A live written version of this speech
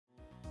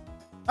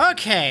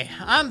Okay,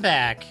 I'm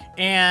back.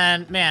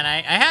 And man,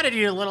 I had to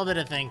do a little bit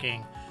of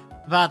thinking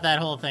about that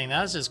whole thing.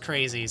 That was just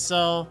crazy.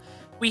 So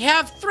we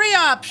have 3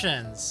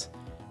 options.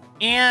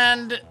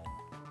 And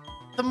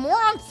the more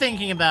I'm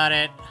thinking about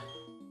it,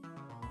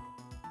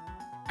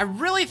 I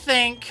really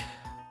think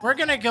we're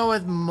gonna go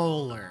with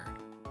Molar.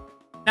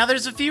 Now,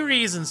 there's a few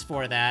reasons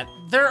for that.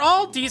 They're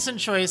all decent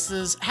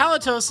choices.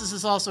 Halitosis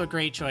is also a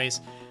great choice.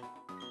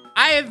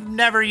 I have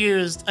never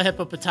used a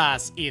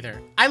Hippopotas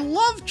either. I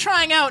love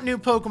trying out new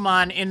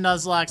Pokemon in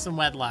Nuzlocks and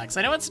Wedlocks.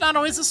 I know it's not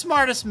always the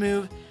smartest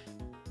move,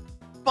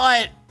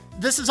 but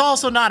this is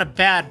also not a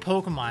bad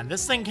Pokemon.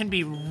 This thing can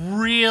be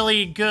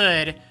really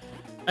good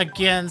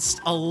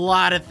against a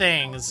lot of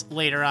things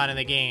later on in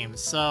the game.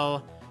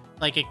 So,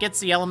 like, it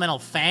gets the Elemental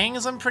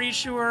Fangs, I'm pretty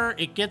sure.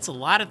 It gets a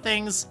lot of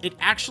things. It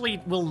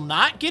actually will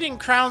not get in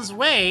Crown's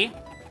way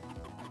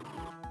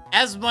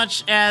as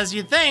much as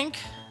you think,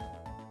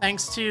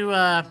 thanks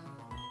to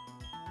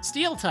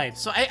Steel type.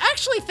 So I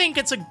actually think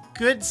it's a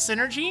good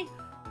synergy.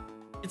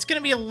 It's going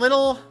to be a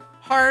little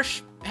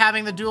harsh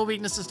having the dual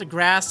weaknesses to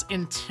Grass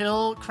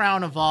until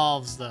Crown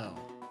evolves, though.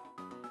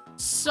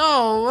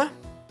 So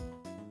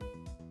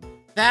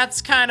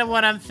that's kind of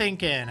what I'm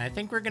thinking. I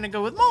think we're going to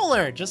go with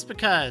Molar, just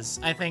because.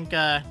 I think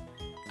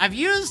I've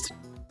used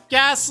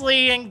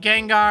Ghastly and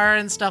Gengar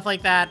and stuff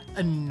like that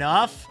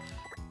enough.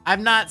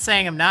 I'm not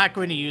saying I'm not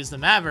going to use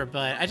them ever,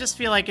 but I just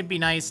feel like it'd be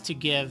nice to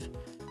give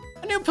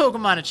a new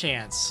Pokemon a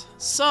chance.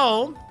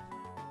 So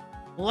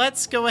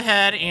let's go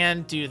ahead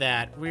and do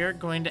that. We're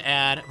going to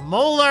add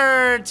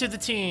Molar to the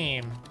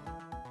team,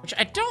 which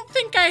I don't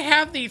think I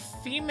have the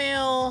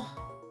female,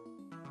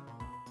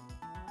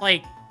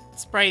 like,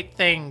 sprite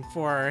thing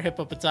for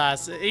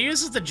Hippopotas. It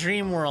uses the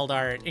Dream World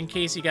art, in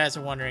case you guys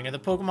are wondering. Are the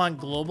Pokemon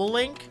Global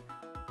Link?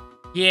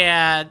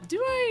 Yeah, do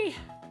I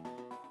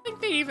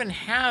think they even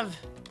have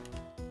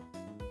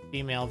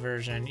female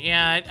version?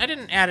 Yeah, I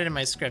didn't add it in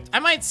my script. I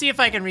might see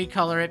if I can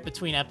recolor it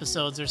between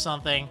episodes or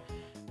something.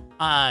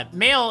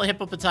 Male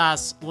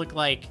Hippopotas look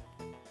like,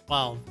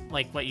 well,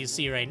 like what you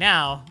see right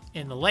now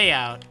in the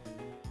layout.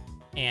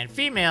 And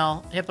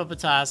female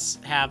Hippopotas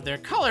have their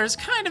colors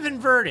kind of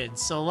inverted.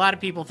 So a lot of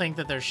people think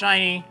that they're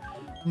shiny.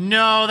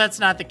 No, that's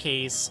not the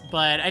case.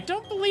 But I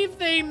don't believe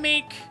they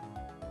make,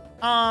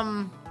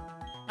 I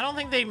don't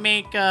think they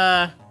make,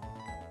 they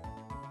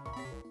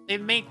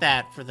make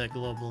that for the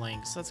Global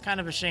Link, so that's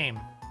kind of a shame.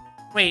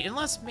 Wait,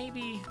 unless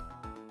maybe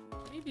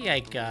I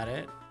got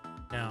it.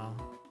 No.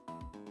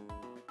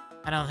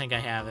 I don't think I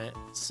have it,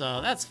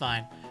 so that's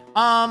fine.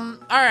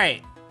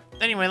 Alright.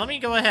 Anyway, let me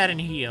go ahead and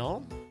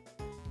heal.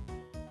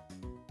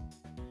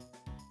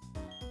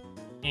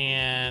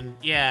 And,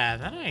 yeah,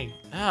 then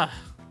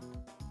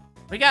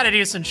we gotta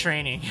do some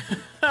training.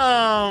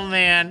 Oh,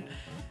 man.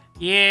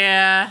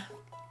 Yeah.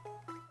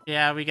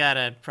 Yeah, we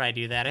gotta probably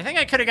do that. I think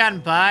I could have gotten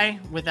by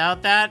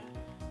without that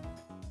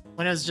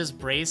when it was just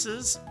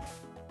braces.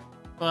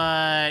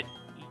 But,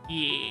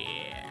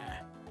 yeah.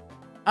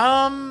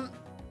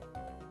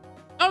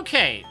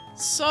 Okay,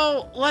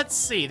 so let's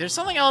see. There's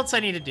something else I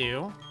need to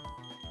do.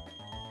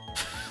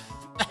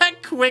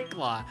 That Quick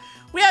Claw.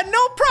 We had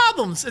no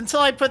problems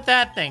until I put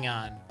that thing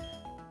on.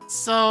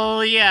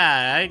 So,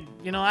 yeah,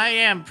 I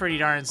am pretty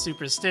darn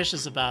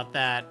superstitious about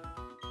that.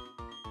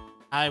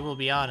 I will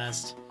be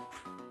honest.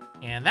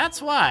 And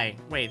that's why.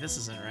 Wait, this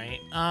isn't right.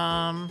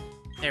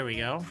 There we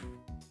go.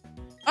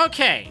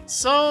 Okay,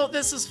 so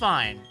this is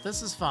fine.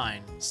 This is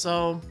fine.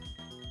 So,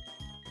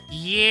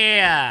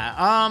 yeah.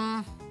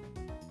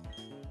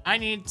 I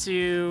need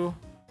to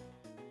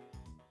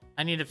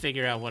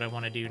figure out what I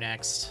want to do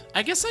next.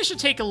 I guess I should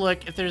take a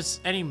look if there's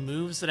any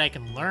moves that I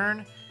can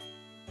learn.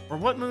 Or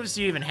what moves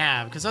do you even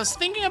have? Because I was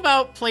thinking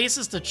about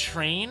places to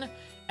train.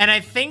 And I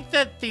think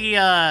that the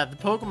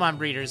Pokemon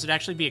breeders would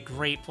actually be a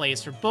great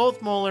place for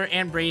both Molar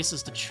and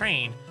Braces to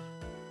train.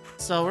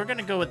 So we're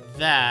gonna go with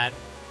that.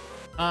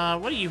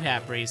 What do you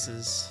have,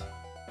 Braces?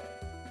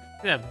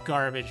 You have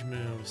garbage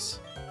moves.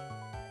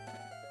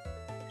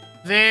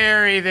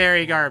 Very,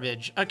 very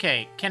garbage.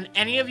 Okay, can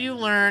any of you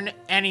learn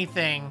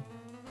anything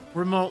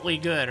remotely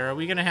good? Or are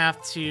we gonna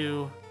have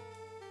to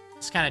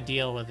just kind of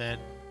deal with it?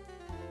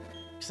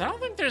 Because I don't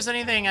think there's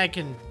anything I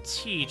can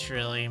teach,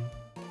 really.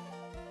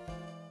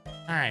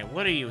 Alright,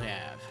 what do you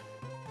have?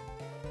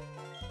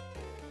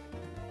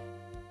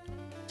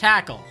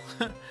 Tackle.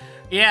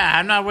 Yeah,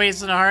 I'm not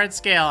wasting a hard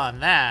scale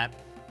on that.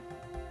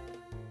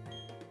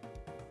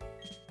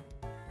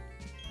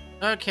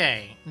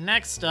 Okay,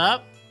 next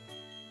up.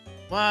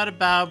 What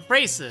about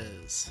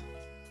Braces?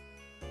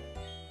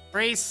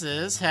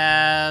 Braces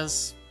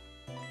has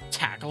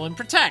Tackle and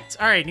Protect.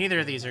 Alright, neither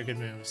of these are good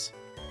moves.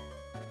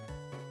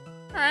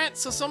 Alright,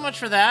 so much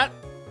for that.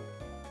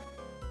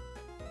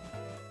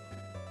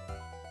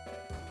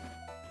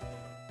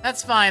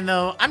 That's fine,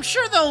 though. I'm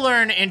sure they'll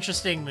learn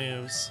interesting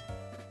moves.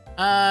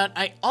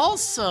 I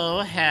also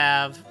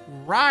have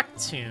Rock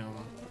Tomb,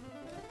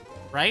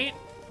 right?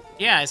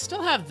 Yeah, I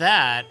still have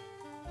that.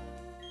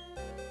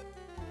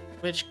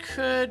 Which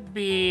could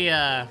be,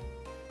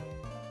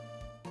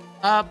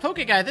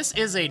 Pokeguy, this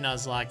is a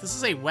Nuzlocke. This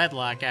is a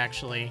Wedlocke,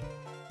 actually.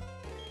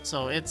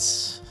 So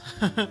it's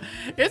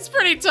it's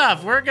pretty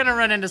tough. We're gonna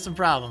run into some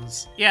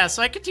problems. Yeah,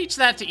 so I could teach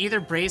that to either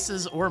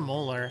Braces or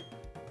Molar.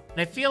 And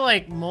I feel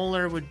like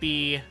Molar would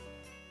be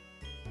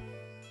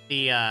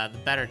the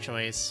better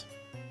choice.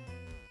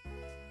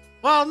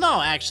 Well,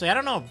 no, actually, I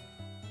don't know.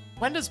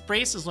 When does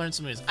Braces learn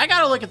some moves? I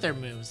gotta look at their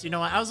moves. You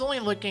know, I was only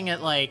looking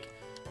at, like,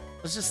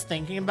 I was just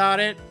thinking about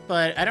it,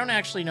 but I don't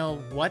actually know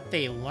what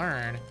they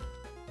learn,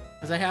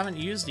 because I haven't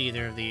used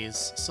either of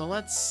these. So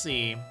let's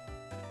see.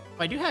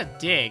 Oh, I do have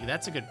Dig.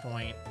 That's a good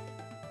point.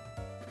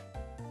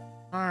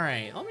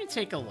 Alright, let me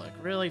take a look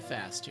really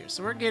fast here.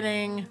 So we're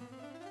getting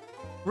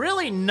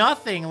really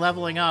nothing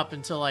leveling up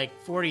until, like,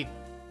 40...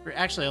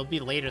 Actually, it'll be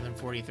later than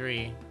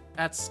 43.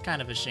 That's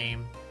kind of a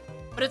shame.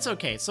 But it's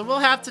okay. So we'll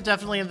have to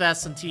definitely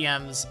invest some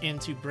TMs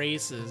into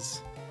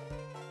Braces.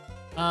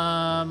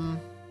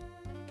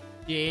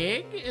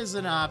 Dig is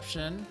an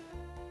option.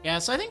 Yeah,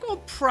 so I think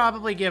we'll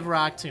probably give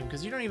Rock Tomb,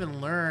 because you don't even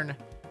learn...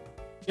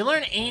 You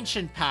learn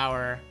Ancient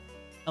Power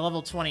at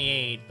level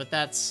 28, but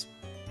that's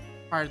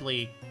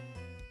hardly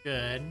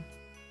good.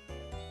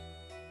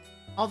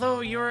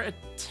 Although your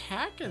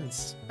attack and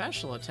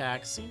special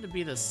attack seem to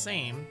be the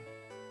same.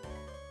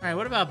 Alright,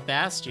 what about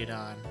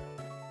Bastiodon?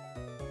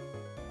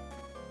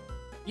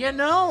 You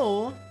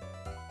know,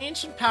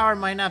 Ancient Power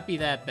might not be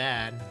that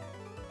bad.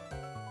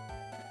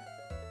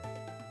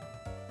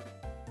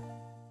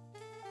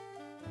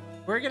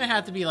 We're gonna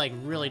have to be, like,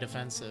 really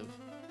defensive.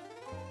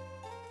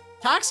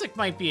 Toxic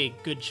might be a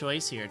good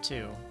choice here,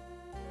 too.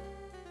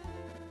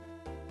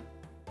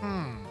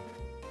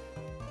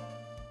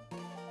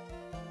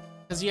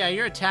 Because, yeah,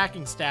 your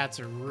attacking stats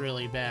are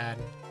really bad.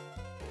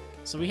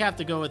 So we have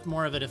to go with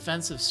more of a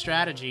defensive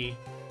strategy.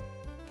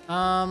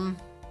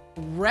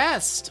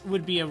 Rest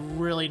would be a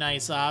really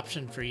nice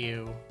option for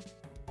you.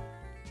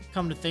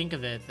 Come to think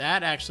of it,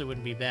 that actually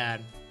wouldn't be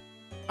bad.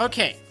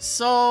 Okay,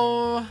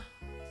 so...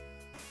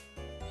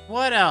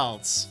 What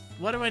else?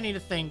 What do I need to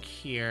think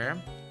here?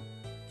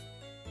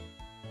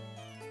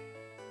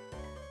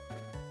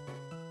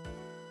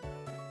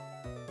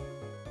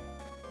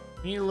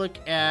 We need to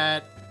look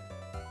at...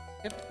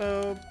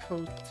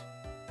 Hippopot...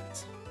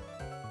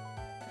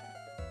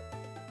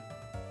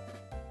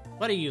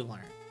 What do you learn?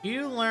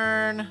 You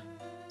learn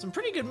some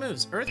pretty good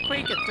moves.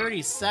 Earthquake at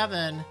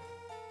 37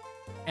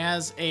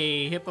 as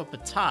a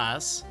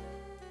Hippopotas.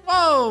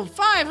 Whoa,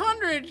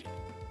 500!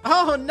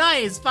 Oh,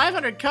 nice!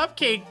 500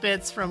 cupcake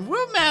bits from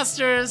Whoop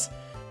Masters!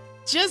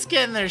 Just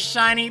getting their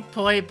shiny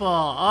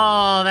Poipole.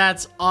 Oh,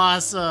 that's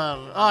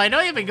awesome. Oh, I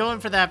know you've been going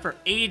for that for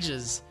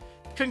ages.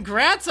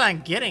 Congrats on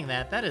getting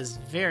that. That is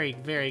very,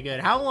 very good.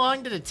 How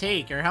long did it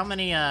take? Or how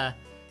many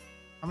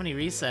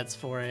resets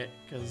for it?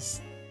 Because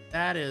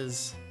that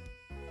is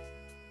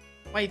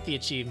quite the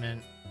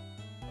achievement.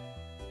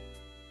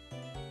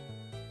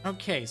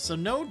 Okay, so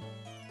no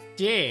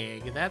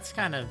Dig. That's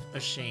kind of a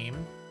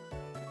shame.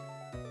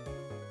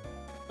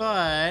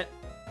 But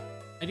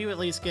I do at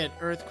least get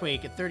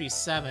Earthquake at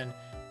 37.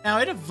 Now,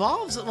 it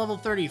evolves at level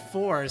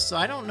 34, so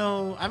I don't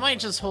know. I might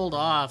just hold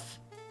off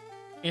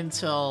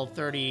until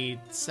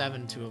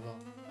 37 to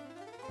evolve.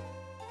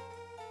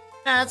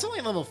 Nah, it's only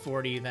level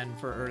 40 then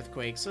for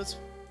Earthquake, so it's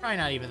probably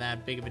not even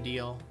that big of a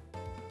deal.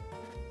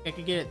 I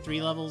could get it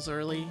 3 levels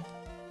early.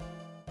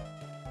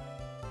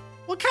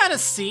 We'll kind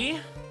of see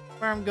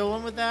where I'm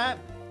going with that.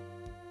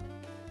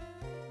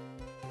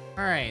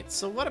 Alright,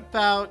 so what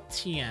about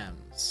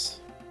TMs?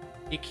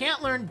 You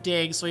can't learn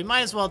Dig, so we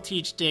might as well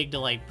teach Dig to,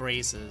 like,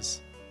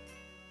 Braces.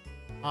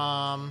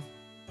 I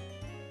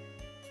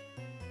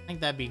think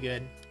that'd be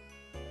good.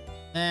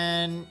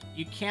 Then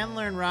you can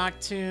learn Rock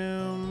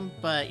Tomb,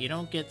 but you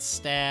don't get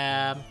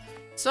Stab.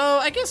 So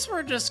I guess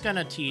we're just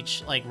gonna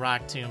teach, like,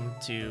 Rock Tomb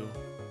to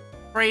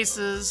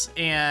Braces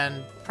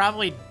and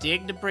probably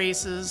Dig to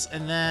Braces,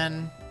 and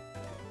then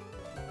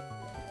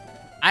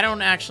I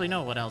don't actually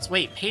know what else.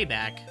 Wait,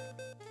 Payback.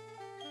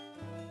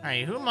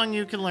 Alright, who among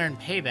you can learn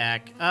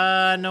Payback?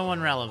 No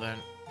one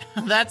relevant.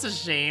 That's a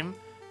shame.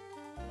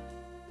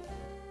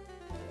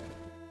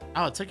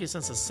 Oh, it took you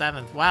since the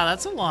 7th. Wow,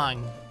 that's a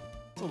long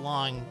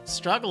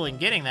struggle in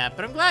getting that,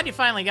 but I'm glad you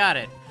finally got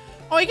it.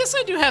 Oh, I guess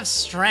I do have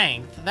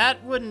Strength.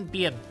 That wouldn't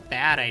be a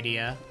bad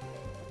idea.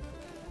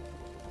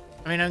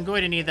 I mean, I'm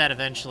going to need that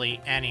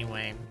eventually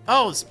anyway.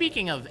 Oh,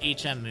 speaking of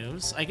HM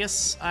moves, I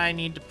guess I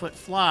need to put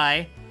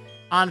Fly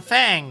on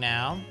Fang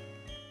now.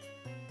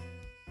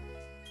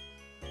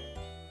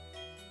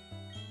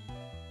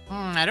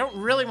 I don't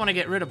really want to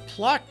get rid of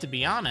Pluck, to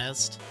be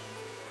honest.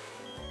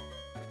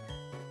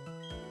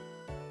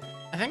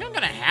 I think I'm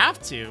gonna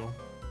have to.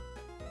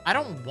 I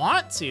don't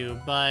want to,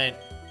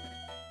 but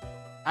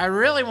I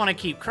really want to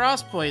keep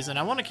Cross Poison.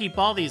 I want to keep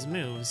all these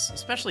moves,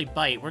 especially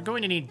Bite. We're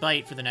going to need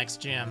Bite for the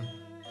next gym.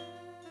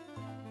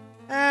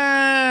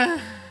 I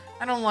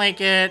don't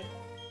like it.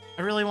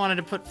 I really wanted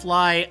to put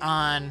Fly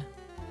on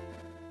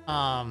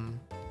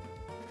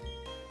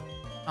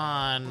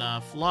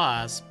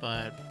Floss,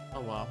 but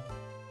oh well.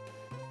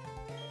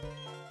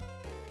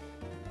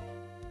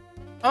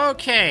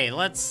 Okay,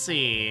 let's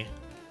see.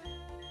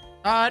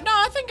 No,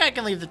 I think I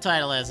can leave the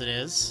title as it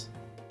is.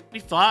 We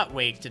fought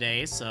Wake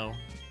today, so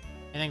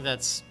I think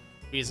that's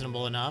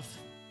reasonable enough.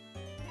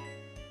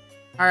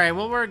 Alright,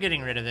 well, we're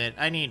getting rid of it.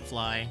 I need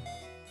Fly.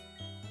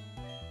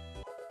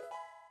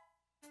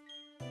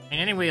 And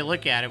any way you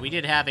look at it, we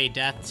did have a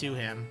death to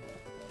him.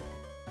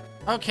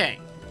 Okay.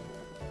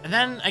 And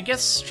then, I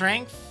guess,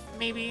 Strength,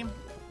 maybe?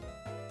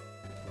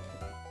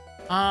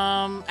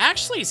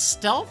 Actually,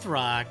 Stealth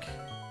Rock.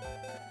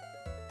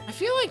 I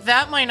feel like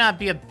that might not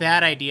be a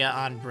bad idea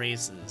on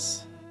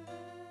Braces.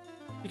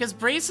 Because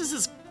Braces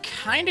is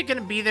kind of going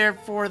to be there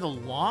for the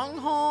long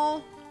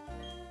haul.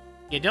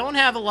 You don't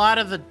have a lot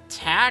of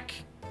attack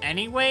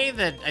anyway,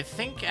 that I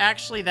think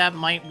actually that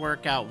might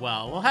work out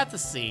well. We'll have to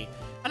see.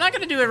 I'm not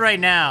going to do it right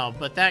now,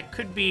 but that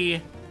could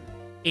be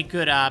a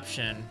good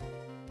option.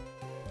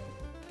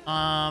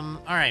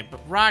 Alright,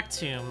 but Rock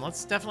Tomb,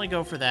 let's definitely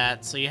go for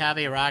that. So you have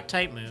a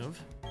Rock-type move.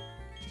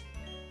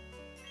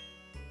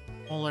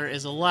 Molar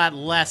is a lot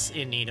less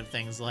in need of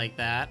things like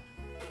that.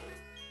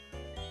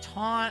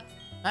 Taunt,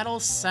 Metal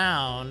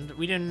Sound.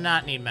 We do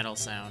not need Metal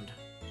Sound.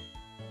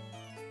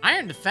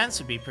 Iron Defense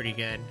would be pretty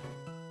good.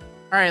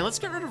 Alright, let's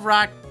get rid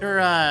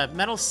of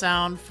Metal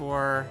Sound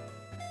for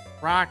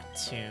Rock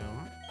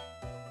Tomb.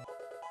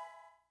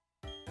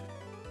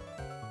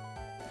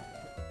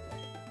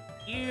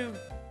 You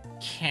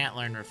can't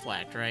learn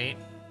Reflect, right?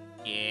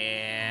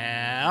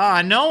 Yeah.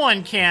 Oh, no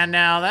one can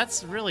now.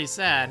 That's really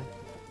sad.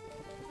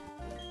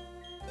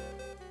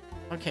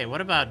 Okay,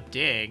 what about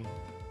Dig?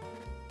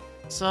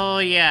 So,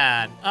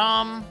 yeah.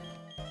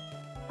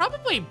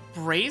 Probably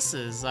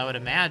Braces, I would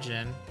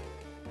imagine.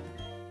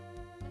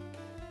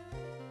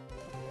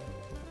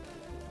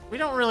 We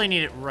don't really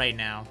need it right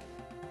now.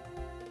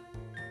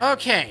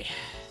 Okay,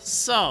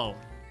 so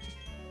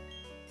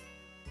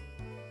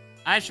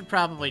I should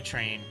probably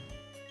train.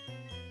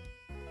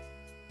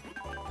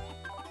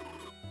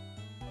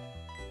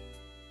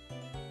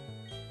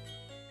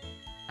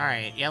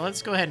 Alright, yeah,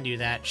 let's go ahead and do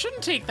that.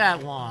 Shouldn't take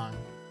that long.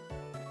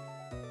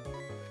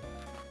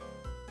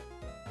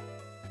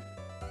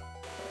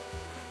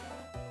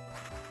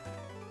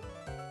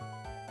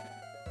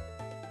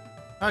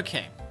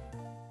 Okay.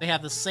 They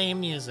have the same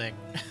music.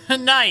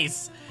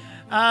 Nice!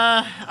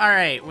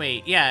 Alright,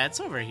 wait. Yeah, it's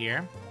over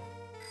here.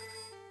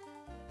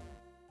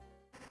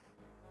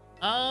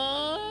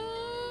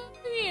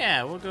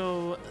 Yeah, we'll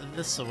go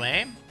this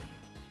way.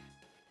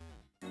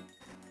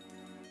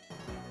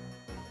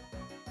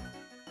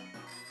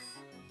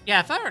 Yeah,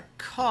 if I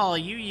recall,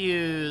 you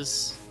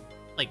use,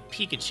 like,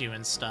 Pikachu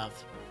and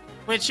stuff.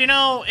 Which, you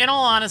know, in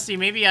all honesty,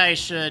 maybe I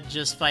should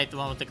just fight the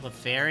one with the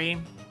Clefairy.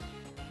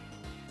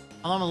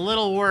 Although I'm a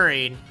little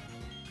worried.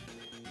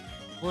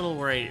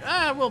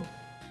 We'll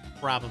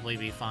probably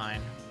be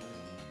fine.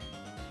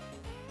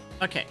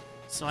 Okay,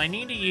 so I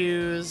need to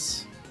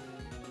use...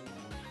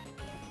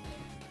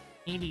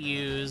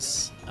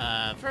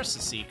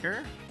 Versus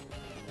Seeker.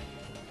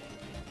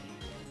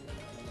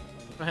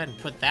 Go ahead and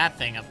put that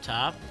thing up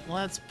top.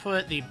 Let's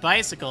put the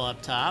bicycle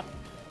up top.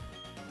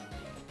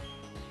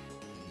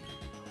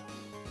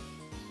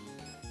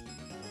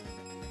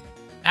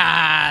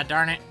 Ah,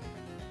 darn it.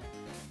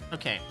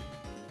 Okay.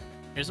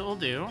 Here's what we'll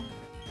do.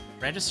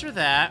 Register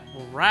that.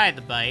 We'll ride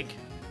the bike.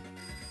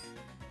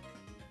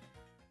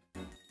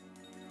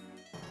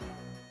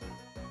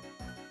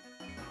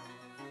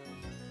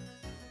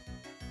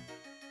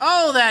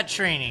 Oh, that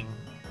training.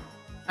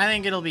 I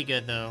think it'll be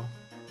good, though.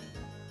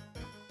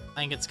 I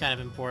think it's kind of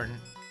important.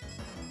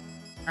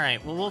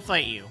 Alright, well, we'll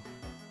fight you.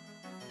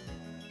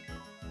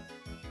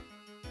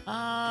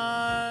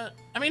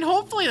 I mean,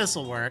 hopefully this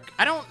will work.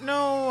 I don't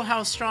know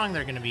how strong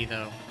they're gonna be,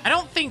 though. I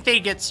don't think they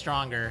get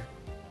stronger,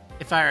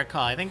 if I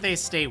recall. I think they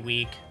stay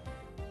weak.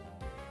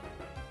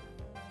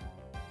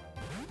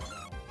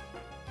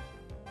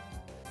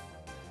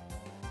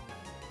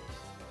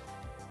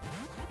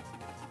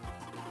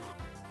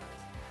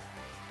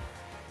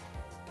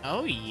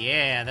 Oh,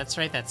 yeah, that's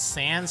right, that's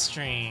Sand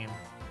Stream.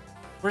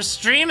 We're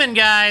streaming,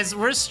 guys.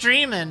 We're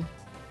streaming.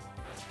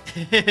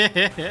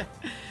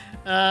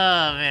 Oh,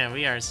 man,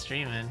 we are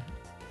streaming.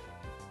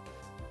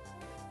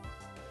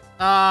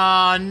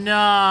 Oh,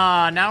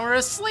 no. Now we're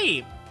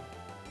asleep.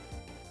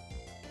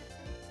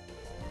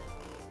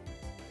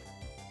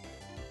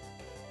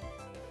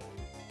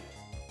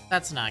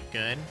 That's not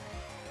good.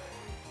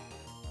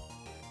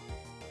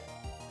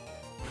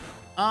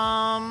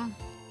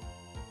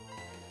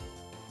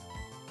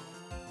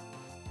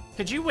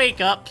 Could you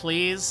wake up,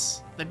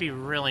 please? That'd be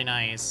really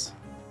nice.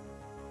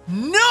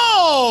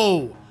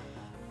 No!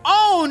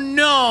 Oh,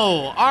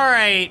 no!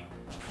 Alright.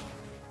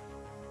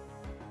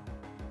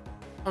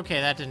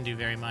 Okay, that didn't do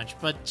very much,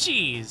 but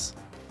jeez.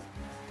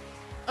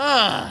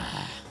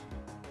 Ugh.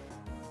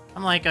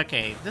 I'm like,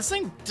 okay, this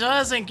thing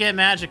doesn't get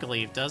Magic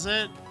Leaf, does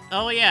it?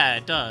 Oh, yeah,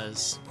 it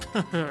does.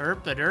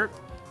 Erp.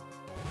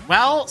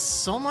 Well,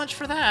 so much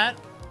for that.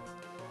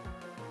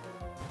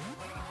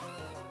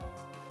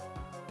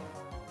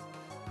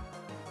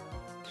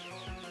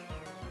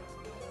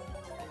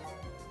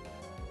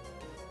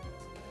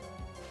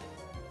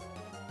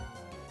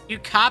 You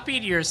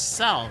copied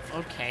yourself,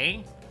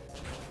 okay.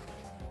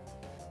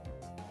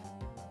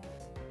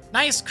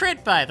 Nice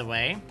crit, by the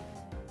way.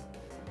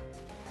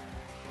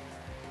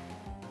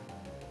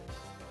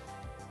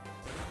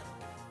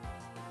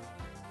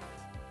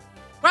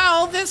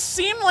 Well, this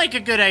seemed like a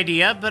good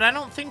idea, but I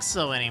don't think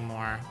so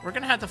anymore. We're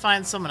gonna have to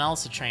find someone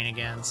else to train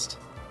against.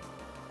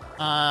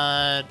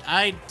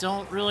 I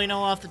don't really know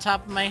off the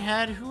top of my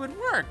head who would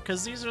work,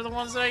 because these are the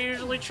ones that I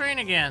usually train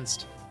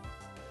against.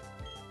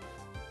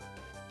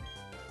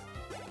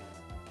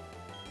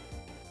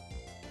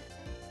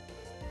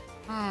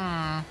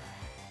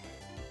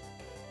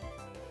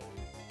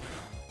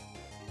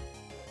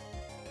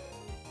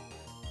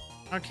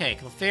 Okay,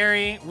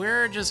 Clefairy,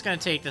 we're just gonna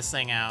take this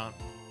thing out.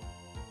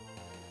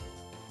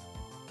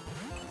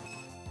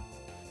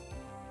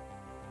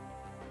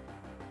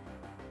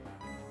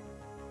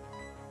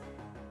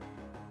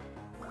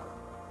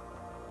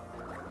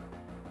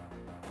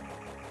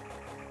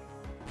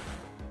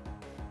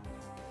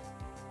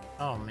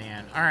 Oh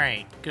man,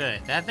 alright,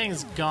 good. That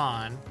thing's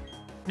gone.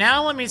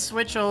 Now let me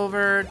switch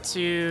over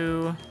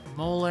to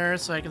Molar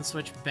so I can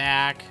switch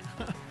back.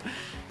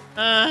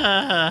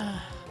 I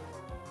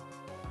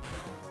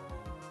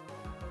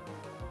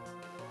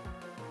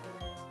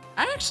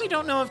actually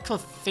don't know if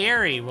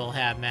Clefairy will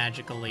have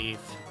Magical Leaf.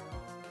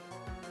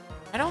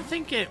 I don't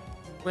think it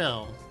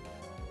will.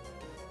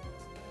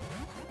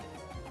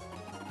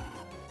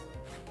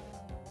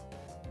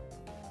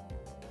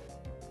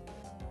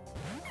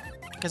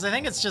 Because I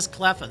think it's just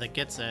Cleffa that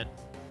gets it.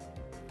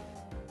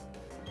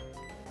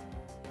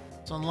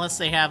 So unless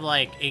they have,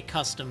 like, a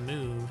custom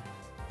move.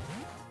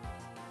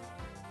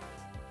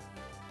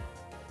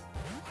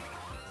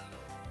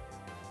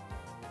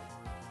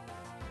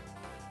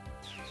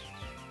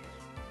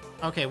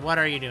 Okay, what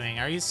are you doing?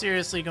 Are you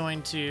seriously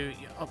going to...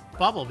 Oh,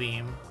 Bubble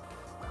Beam.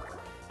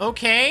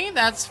 Okay,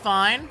 that's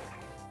fine.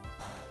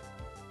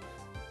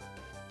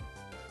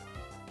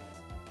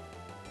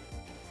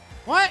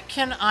 What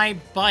can I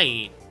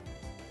bite?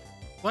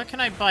 What can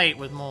I bite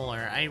with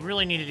Molar? I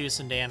really need to do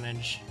some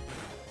damage.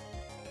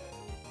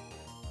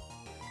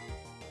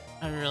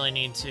 I really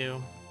need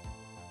to.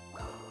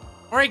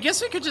 Or I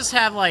guess we could just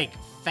have, like,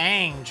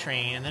 Fang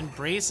train, and then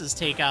Braces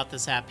take out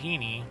this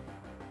Happiny.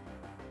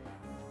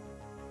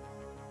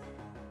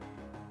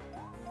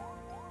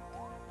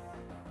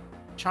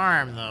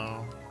 Charm,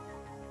 though.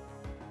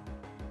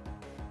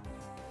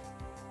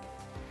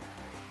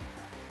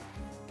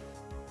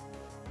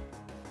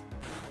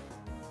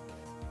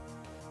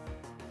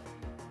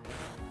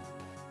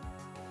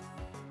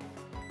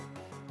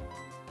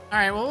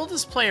 Alright, well, we'll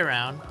just play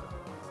around.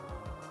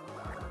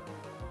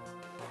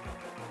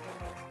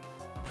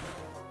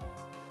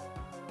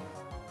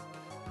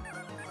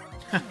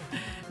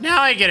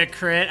 Now I get a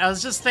crit. I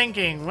was just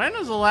thinking, when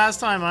was the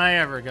last time I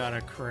ever got a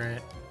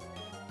crit?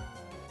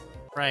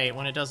 Right,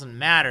 when it doesn't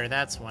matter,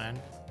 that's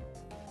when.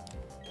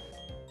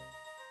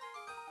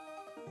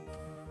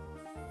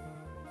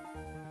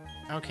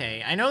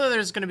 Okay, I know that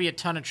there's going to be a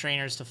ton of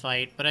trainers to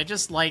fight, but I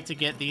just like to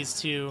get these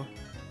two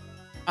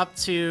up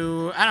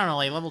to, I don't know,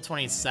 like level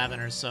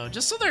 27 or so,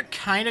 just so they're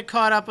kind of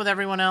caught up with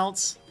everyone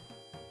else.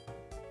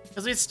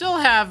 Because we still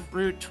have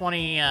Route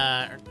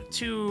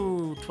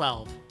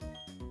 212.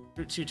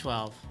 Route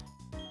 212.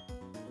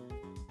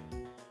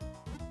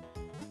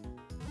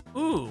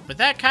 Ooh, but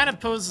that kind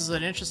of poses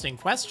an interesting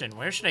question.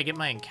 Where should I get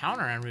my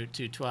encounter on Route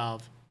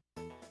 212?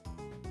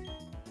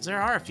 There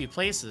are a few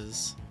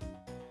places.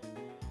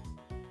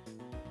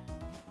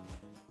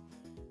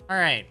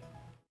 Alright.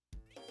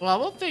 Well,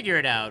 we'll figure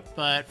it out,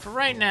 but for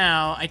right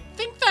now, I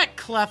think that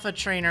Cleffa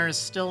trainer is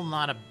still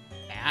not a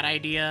bad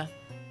idea.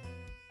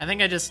 I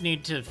think I just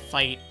need to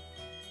fight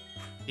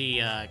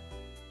the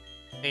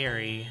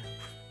fairy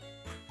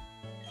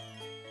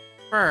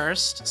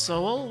first,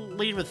 so we'll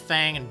lead with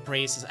Fang and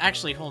Braces.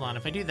 Actually, hold on,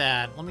 if I do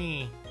that, let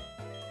me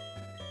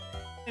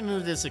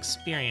move this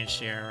experience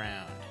share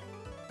around.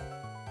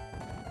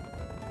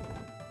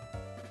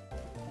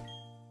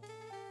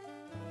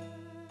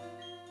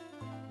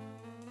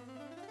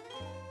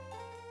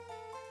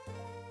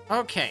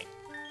 Okay.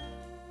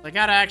 I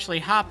gotta actually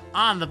hop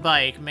on the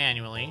bike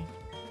manually.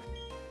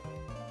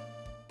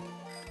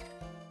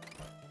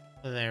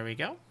 So there we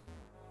go.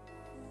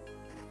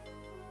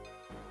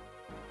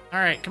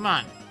 Alright, come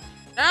on.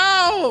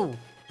 No!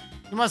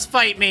 You must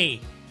fight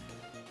me!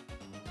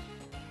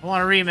 I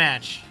want a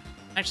rematch.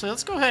 Actually,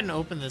 let's go ahead and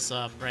open this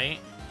up, right?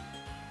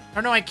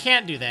 Or no, I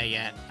can't do that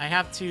yet. I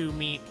have to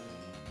meet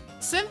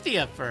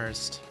Cynthia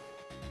first.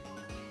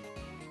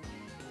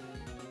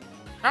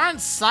 Darn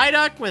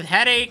Psyduck with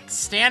headache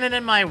standing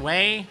in my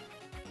way.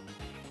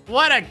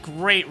 What a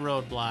great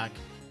roadblock.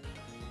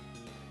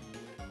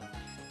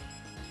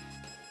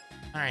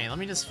 Alright, let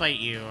me just fight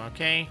you,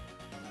 okay?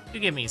 You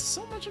give me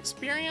so much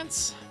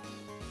experience.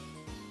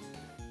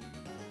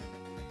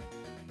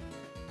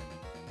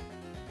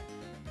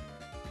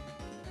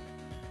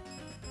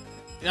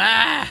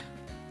 Ah!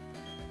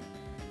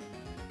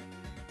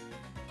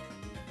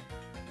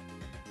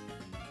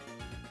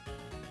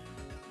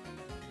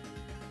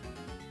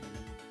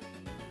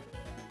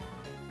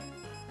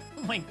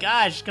 Oh my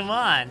gosh, come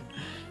on.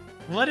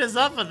 What is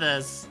up with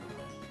this?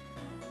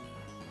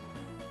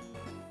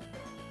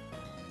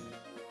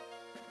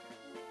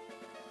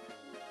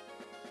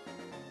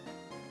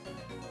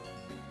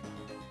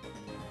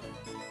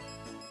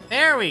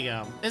 There we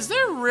go. Is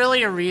there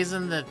really a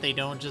reason that they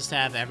don't just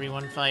have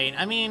everyone fight?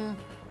 I mean,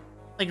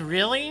 like,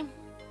 really?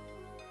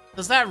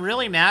 Does that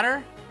really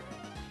matter?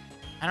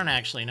 I don't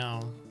actually know.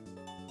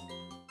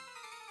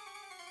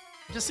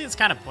 I just think it's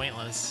kind of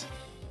pointless.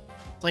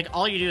 It's like,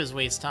 all you do is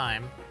waste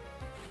time.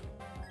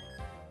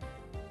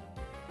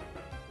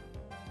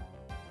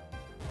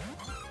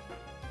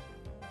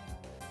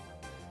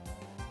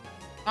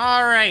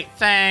 Alright,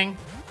 Fang.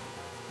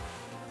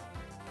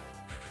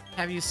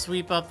 Have you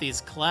sweep up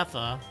these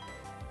Cleffa.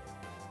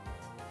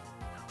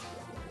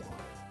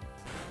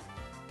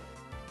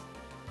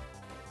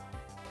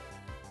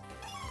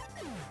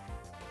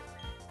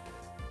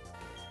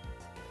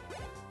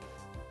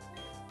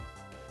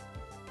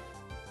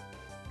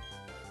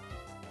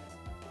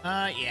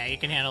 Yeah, you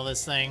can handle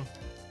this thing.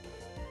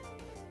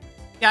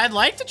 Yeah, I'd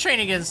like to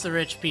train against the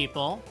rich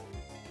people.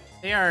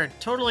 They are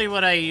totally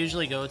what I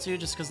usually go to,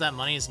 just because that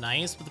money is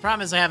nice. But the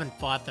problem is I haven't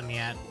fought them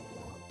yet.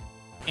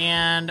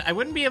 And I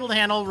wouldn't be able to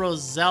handle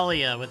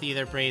Roselia with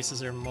either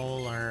Braces or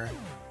Molar.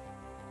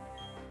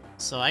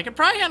 So I could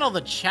probably handle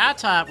the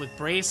Chatot with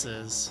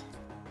Braces.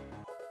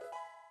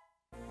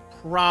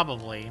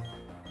 Probably.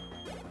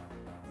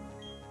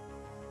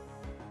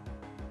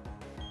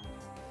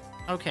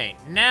 Okay,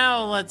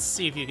 now let's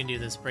see if you can do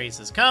this,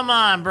 Braces. Come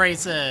on,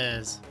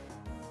 Braces!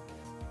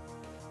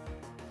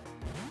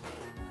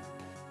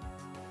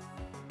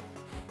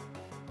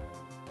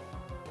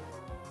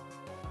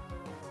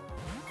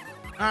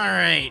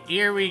 Alright,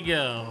 here we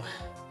go.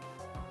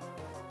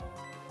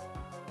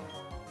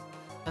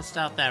 Test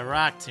out that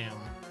Rock Tomb.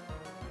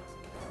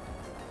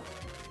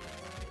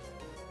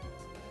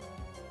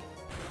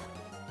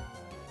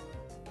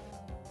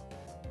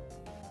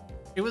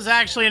 It was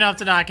actually enough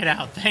to knock it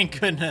out,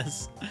 thank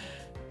goodness.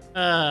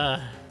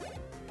 Okay,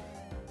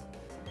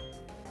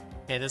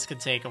 this could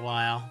take a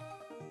while.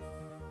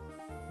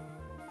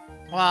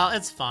 Well,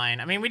 it's fine.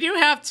 I mean, we do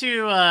have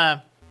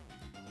to,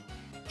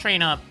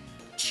 train up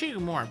 2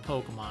 more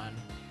Pokemon.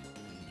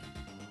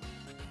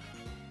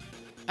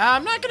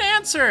 I'm not gonna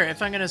answer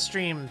if I'm gonna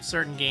stream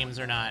certain games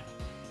or not.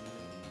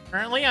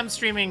 Currently, I'm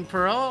streaming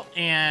Pearl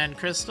and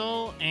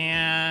Crystal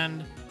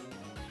and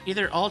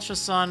either Ultra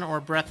Sun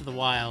or Breath of the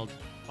Wild,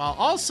 while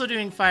also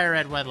doing Fire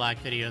Red Wedlocke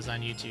videos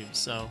on YouTube,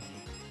 so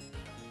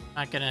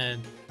I'm not gonna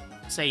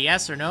say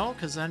yes or no,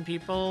 because then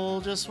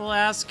people just will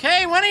ask,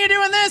 hey, when are you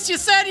doing this? You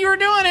said you were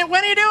doing it.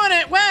 When are you doing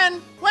it?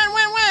 When?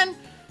 When?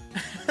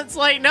 It's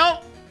like,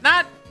 nope,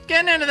 not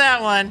getting into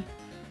that one.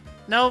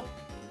 Nope.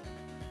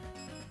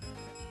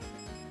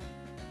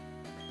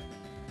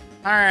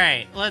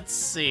 Alright, let's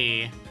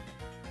see.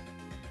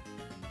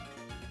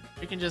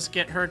 We can just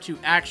get her to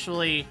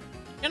actually,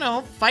 you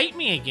know, fight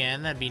me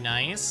again. That'd be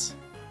nice.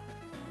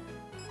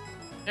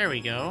 There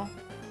we go.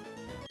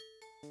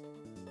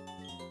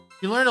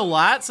 You learned a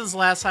lot since the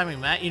last time we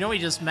met. You know, we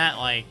just met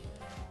like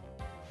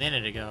a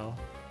minute ago.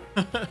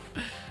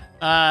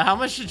 How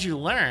much did you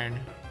learn?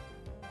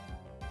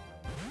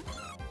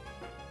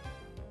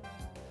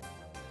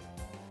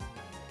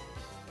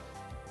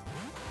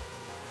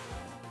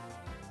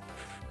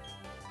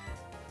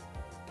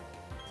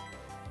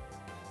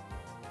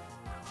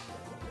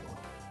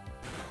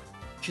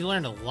 She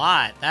learned a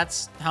lot.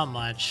 That's how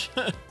much.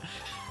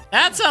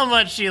 That's how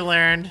much she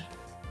learned.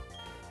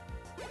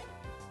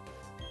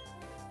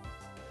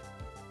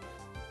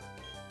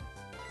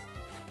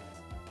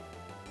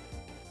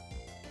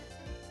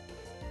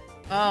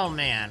 Oh,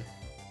 man.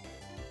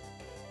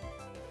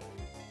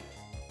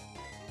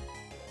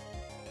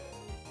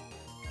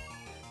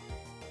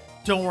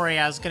 Don't worry,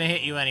 I was gonna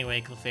hit you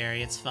anyway, Clefairy.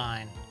 It's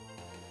fine.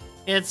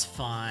 It's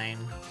fine.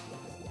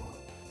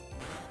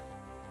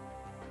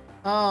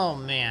 Oh,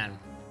 man.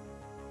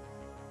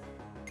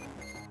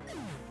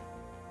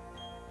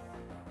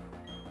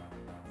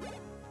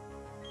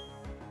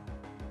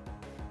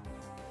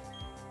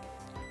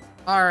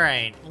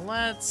 Alright,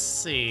 let's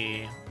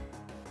see.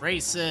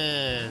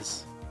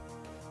 Races.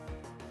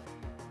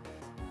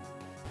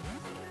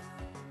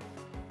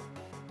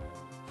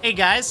 Hey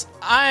guys,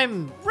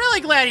 I'm really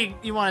glad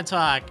you want to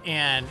talk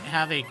and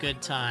have a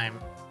good time.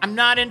 I'm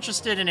not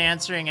interested in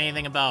answering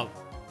anything about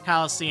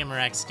Coliseum or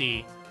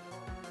XD,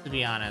 to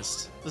be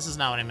honest. This is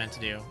not what I meant to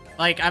do.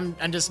 Like, I'm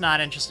just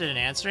not interested in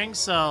answering,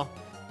 so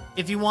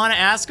if you want to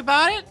ask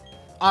about it,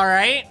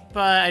 alright,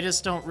 but I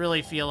just don't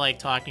really feel like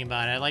talking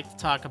about it. I'd like to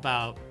talk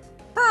about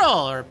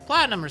Pearl or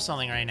Platinum or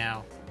something right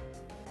now.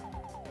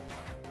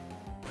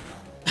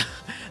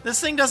 This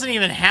thing doesn't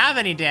even have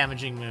any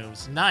damaging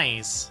moves.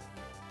 Nice.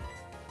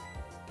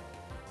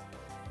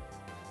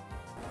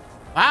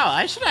 Wow,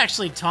 I should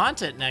actually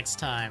taunt it next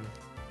time.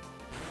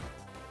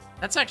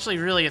 That's actually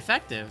really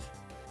effective.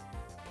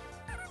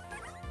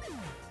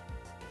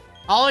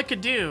 All it could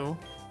do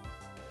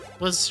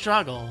was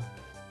struggle.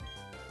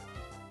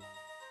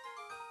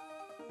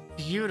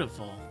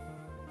 Beautiful.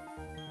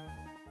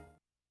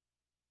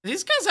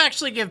 These guys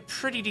actually give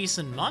pretty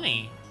decent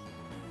money.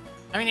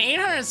 I mean,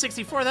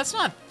 864, that's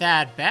not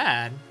that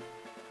bad.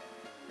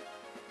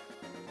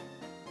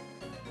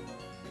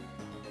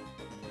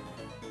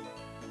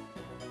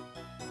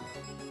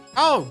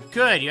 Oh,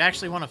 good. You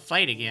actually want to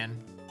fight again.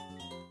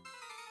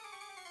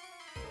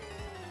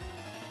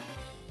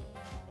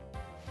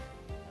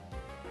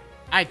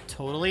 I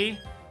totally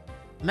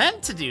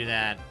meant to do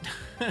that.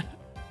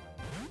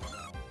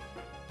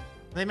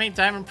 They make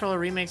Diamond Pearl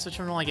remakes, which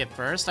one will I get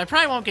first? I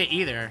probably won't get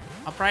either.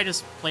 I'll probably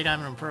just play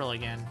Diamond and Pearl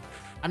again.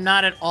 I'm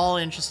not at all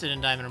interested in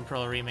Diamond and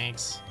Pearl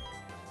remakes.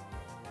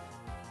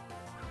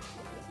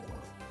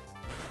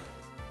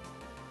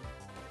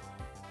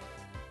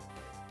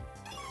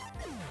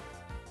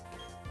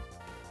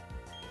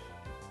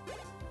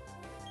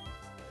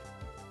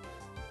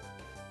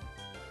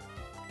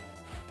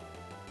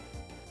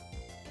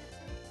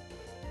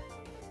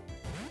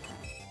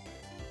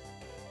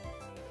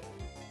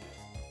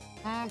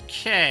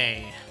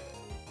 Okay.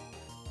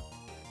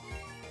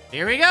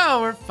 Here we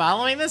go. We're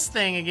following this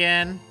thing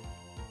again.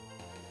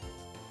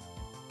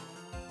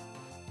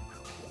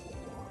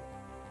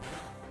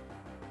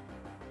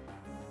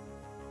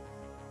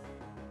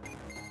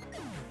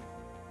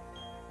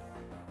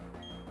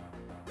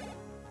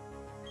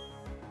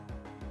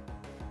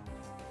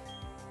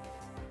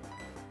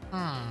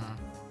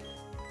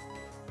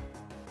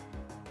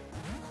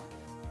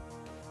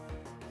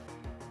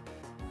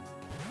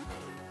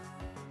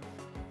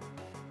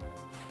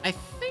 I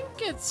think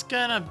it's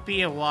gonna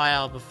be a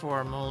while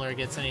before Moeller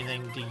gets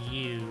anything to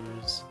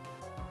use.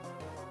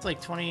 It's like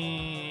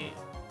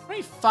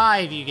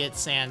 25 you get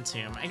Sand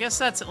Tomb. I guess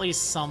that's at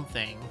least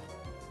something.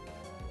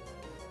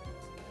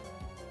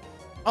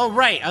 Oh,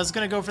 right. I was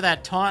gonna go for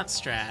that taunt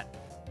strat.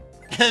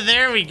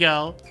 There we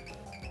go.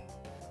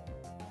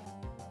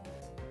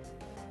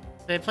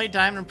 Did I play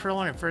Diamond and Pearl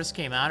when it first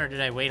came out, or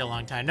did I wait a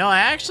long time? No, I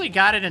actually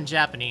got it in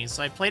Japanese,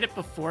 so I played it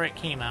before it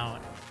came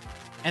out.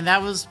 And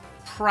that was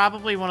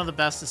probably one of the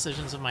best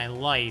decisions of my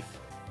life.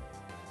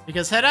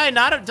 Because had I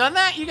not have done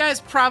that, you guys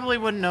probably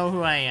wouldn't know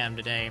who I am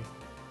today.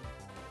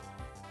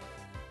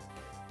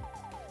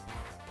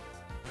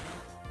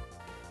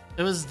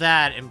 It was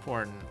that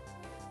important.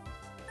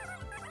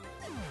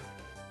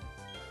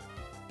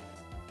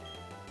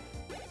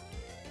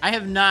 I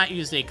have not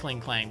used a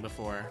Kling Clang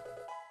before.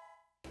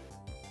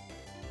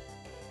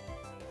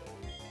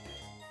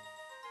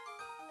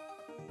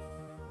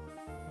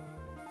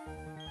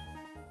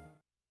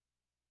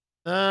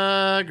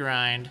 The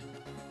grind.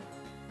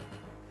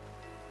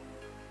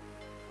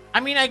 I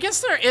mean, I guess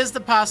there is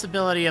the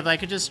possibility of I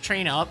could just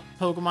train up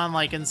Pokemon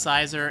like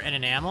Incisor and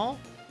Enamel.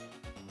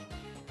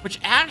 Which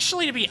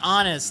actually, to be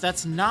honest,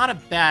 that's not a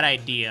bad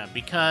idea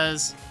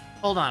because...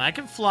 Hold on, I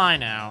can fly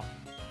now.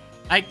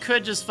 I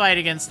could just fight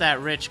against that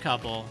rich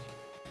couple.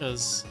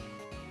 Because...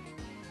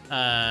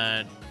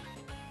 well,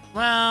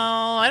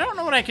 I don't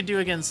know what I could do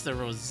against the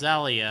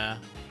Roselia.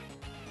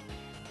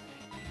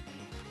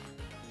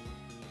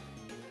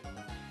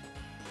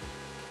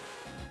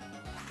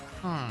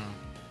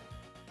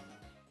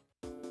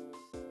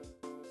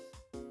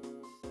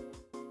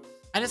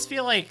 I just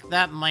feel like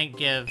that might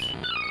give...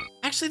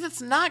 Actually,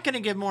 that's not going to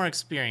give more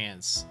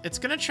experience. It's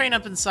going to train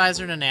up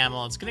Incisor and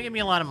Enamel. It's going to give me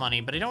a lot of money,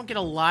 but I don't get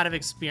a lot of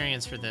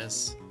experience for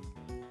this.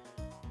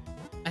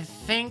 I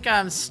think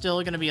I'm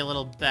still going to be a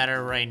little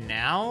better right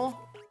now.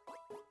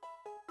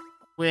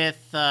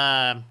 With,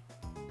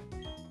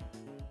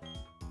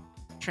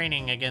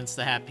 training against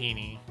the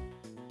Happini.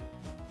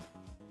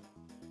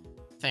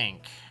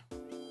 Think.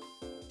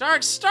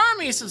 Dark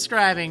Starmie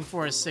subscribing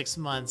for 6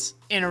 months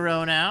in a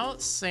row now,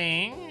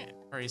 saying...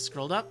 Already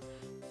scrolled up.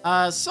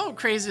 So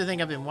crazy to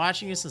think I've been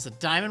watching you since the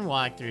Diamond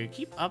walkthrough.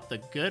 Keep up the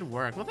good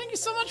work. Well, thank you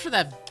so much for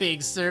that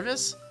big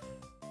service.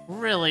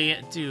 Really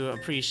do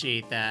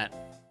appreciate that.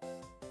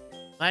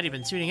 Glad you've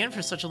been tuning in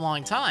for such a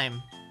long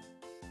time.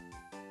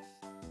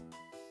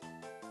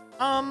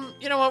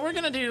 You know what? We're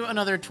gonna do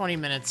another 20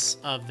 minutes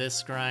of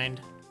this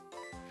grind.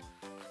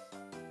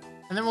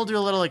 And then we'll do a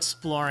little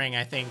exploring,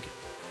 I think,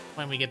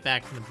 when we get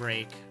back from the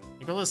break.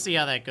 But let's see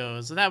how that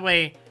goes. So that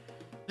way...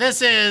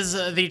 This is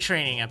the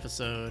training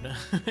episode,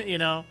 you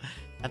know?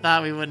 I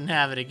thought we wouldn't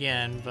have it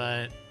again,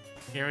 but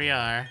here we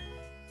are.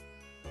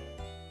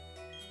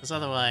 Because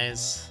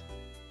otherwise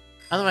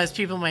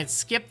people might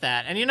skip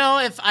that. And you know,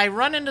 if I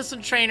run into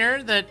some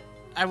trainer that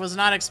I was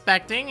not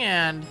expecting,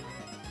 and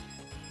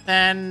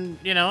then,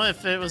 you know,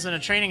 if it was in a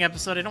training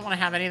episode, I don't want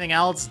to have anything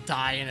else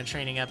die in a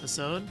training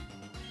episode.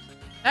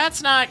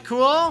 That's not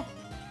cool.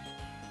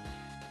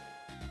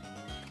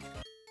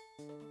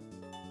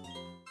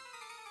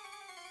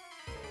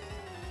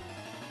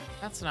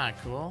 That's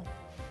not cool.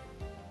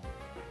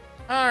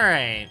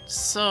 Alright,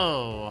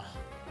 so...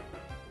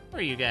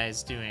 What are you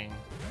guys doing?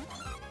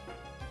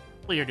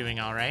 Well, you're doing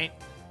alright.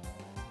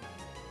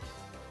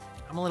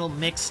 I'm a little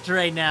mixed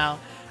right now.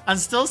 I'm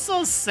still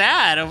so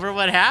sad over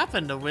what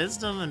happened to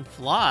Wisdom and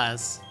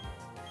Floss.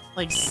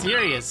 Like,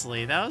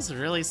 seriously, that was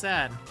really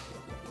sad.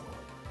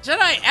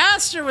 Jedi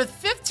Aster with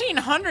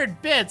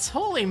 1,500 bits.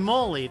 Holy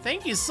moly.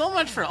 Thank you so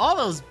much for all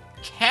those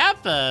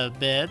Kappa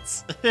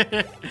bits.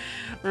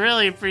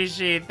 Really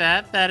appreciate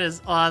that. That is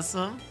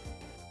awesome.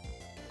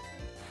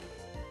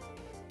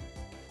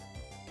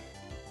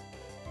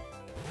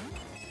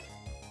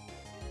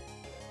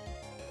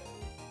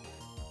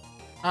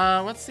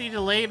 What's the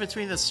delay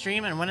between the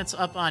stream and when it's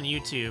up on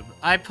YouTube?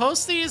 I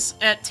post these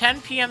at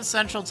 10 p.m.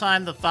 Central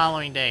Time the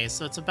following day,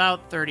 so it's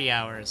about 30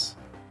 hours.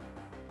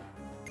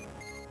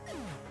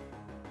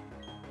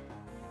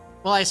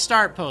 Well, I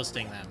start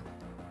posting them.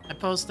 I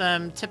post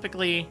them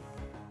typically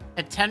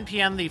at 10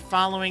 p.m. the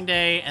following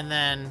day, and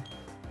then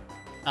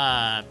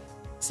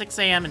 6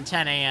 a.m. and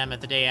 10 a.m.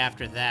 at the day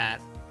after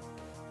that.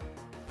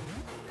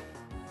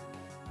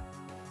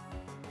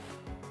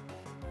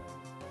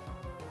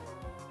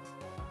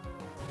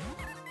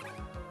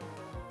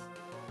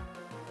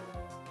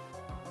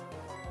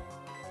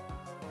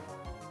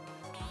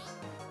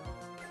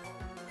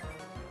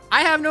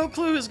 I have no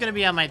clue who's going to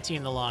be on my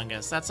team the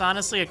longest. That's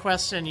honestly a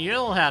question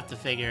you'll have to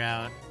figure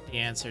out the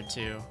answer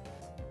to.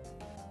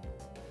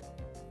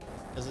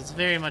 Because it's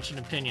very much an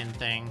opinion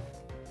thing.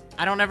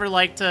 I don't ever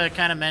like to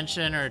kind of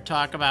mention or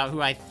talk about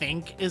who I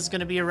think is going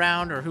to be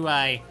around or who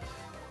I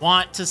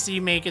want to see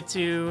make it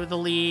to the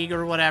league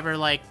or whatever.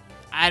 Like,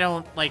 I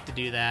don't like to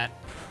do that.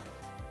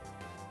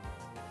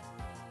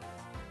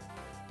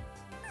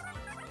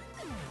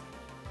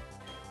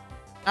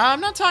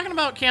 I'm not talking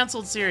about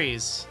canceled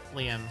series,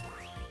 Liam.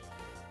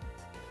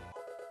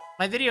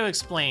 My video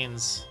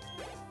explains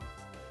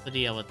the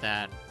deal with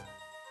that.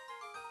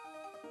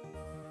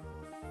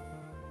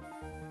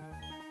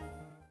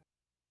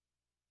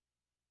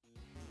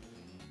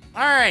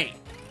 Alright,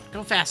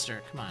 go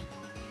faster, come on.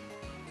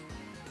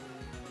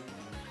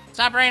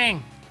 Stop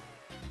raining!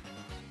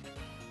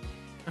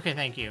 Okay,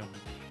 thank you.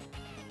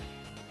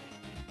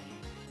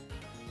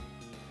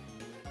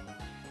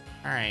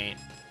 Alright.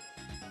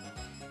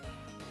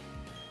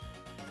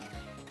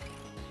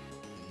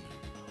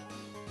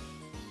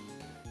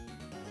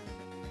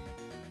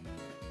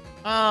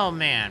 Oh,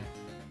 man.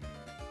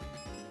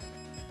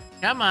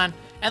 Come on.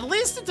 At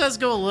least it does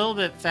go a little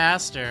bit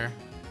faster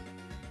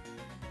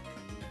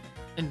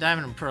in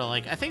Diamond and Pearl.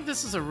 Like, I think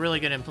this is a really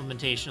good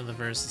implementation of the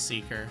Versus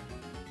Seeker.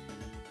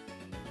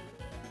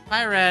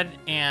 Fire Red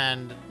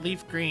and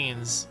Leaf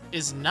Greens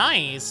is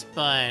nice,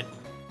 but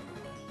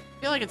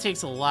I feel like it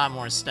takes a lot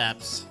more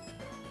steps.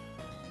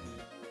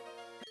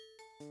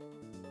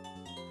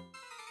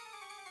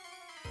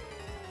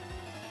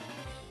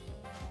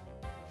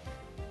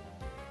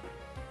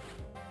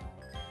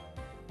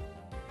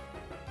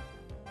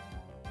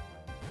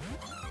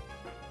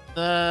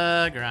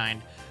 The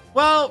grind.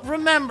 Well,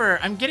 remember,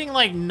 I'm getting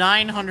like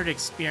 900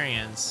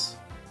 experience.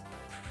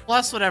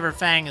 Plus whatever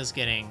Fang is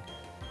getting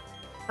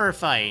per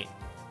fight.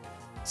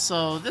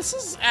 So this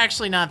is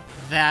actually not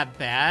that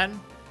bad.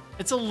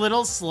 It's a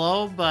little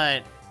slow,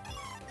 but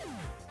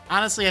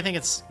honestly, I think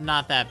it's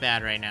not that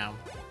bad right now.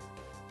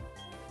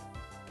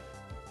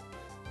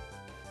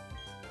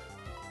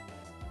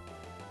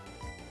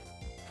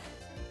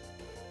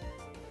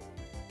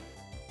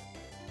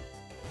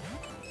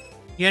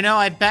 You know,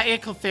 I bet you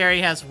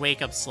Clefairy has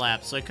Wake Up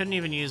Slap, so I couldn't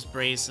even use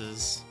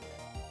Braces.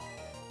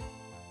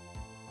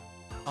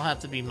 I'll have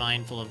to be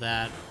mindful of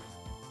that.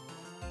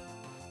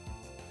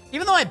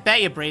 Even though I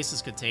bet you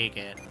Braces could take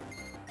it.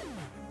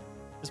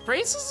 Because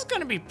Braces is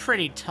going to be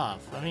pretty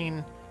tough. I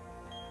mean,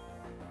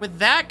 with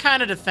that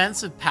kind of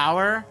defensive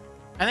power,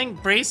 I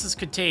think Braces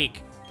could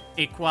take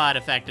a quad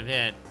effective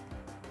hit.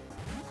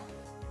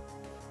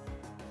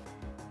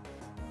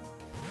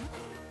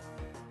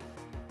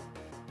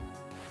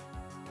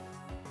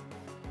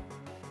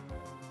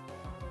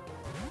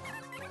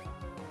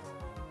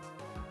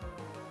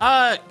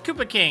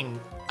 Koopa King,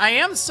 I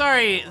am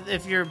sorry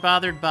if you're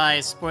bothered by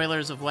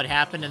spoilers of what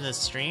happened in this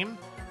stream,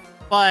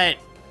 but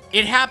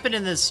it happened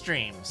in this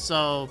stream,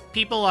 so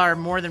people are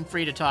more than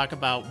free to talk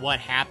about what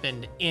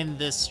happened in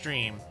this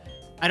stream.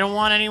 I don't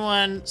want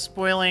anyone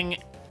spoiling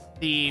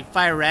the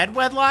Fire Red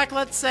Wedlocke,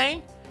 let's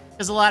say,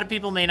 because a lot of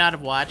people may not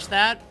have watched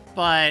that,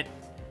 but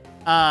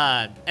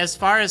as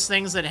far as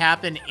things that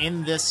happened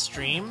in this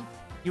stream,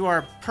 you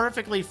are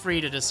perfectly free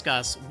to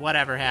discuss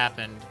whatever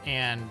happened,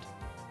 and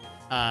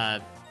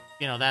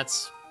you know,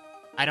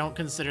 I don't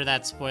consider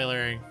that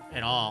spoiler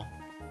at all.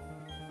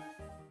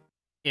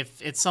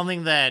 If it's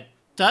something that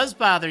does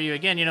bother you,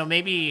 again, you know,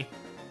 maybe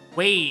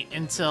wait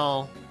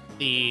until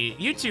the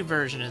YouTube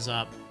version is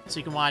up so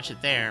you can watch it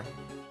there.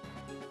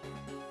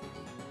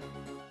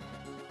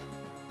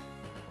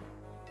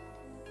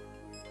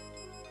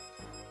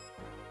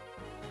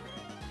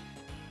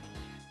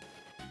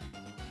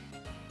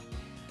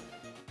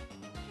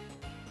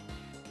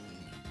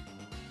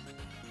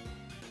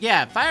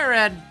 Yeah, Fire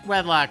Red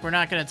Wedlocke, we're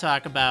not going to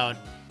talk about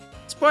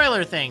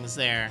spoiler things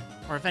there,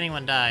 or if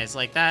anyone dies.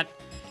 Like that,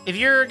 if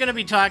you're going to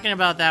be talking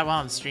about that while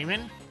I'm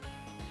streaming,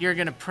 you're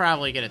going to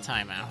probably get a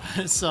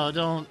timeout. So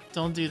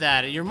don't do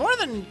that. You're more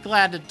than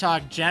glad to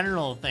talk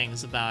general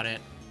things about it,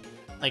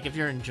 like if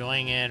you're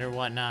enjoying it or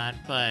whatnot,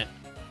 but,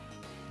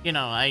 you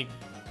know,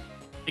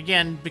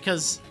 again,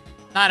 because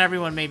not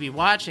everyone may be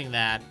watching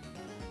that,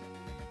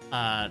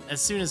 as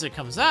soon as it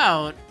comes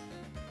out,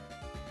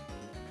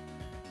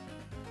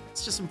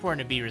 it's just important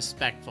to be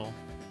respectful.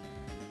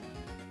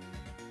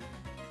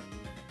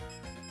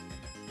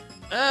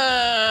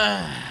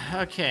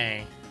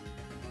 Okay.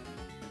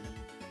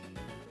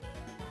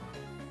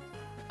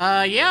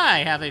 Yeah, I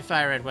have a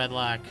Fire Red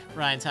Wedlocke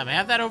Ryan time. I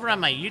have that over on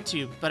my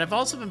YouTube, but I've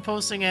also been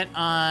posting it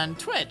on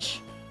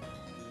Twitch.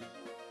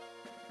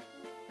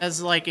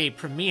 As like a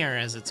premiere,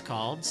 as it's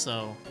called,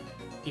 so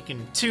you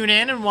can tune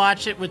in and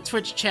watch it with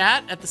Twitch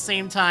chat at the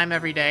same time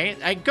every day.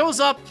 It goes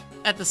up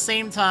at the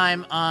same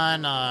time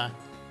on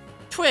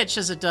Twitch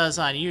as it does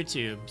on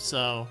YouTube,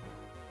 so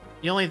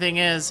the only thing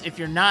is, if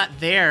you're not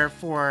there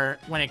for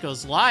when it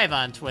goes live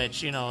on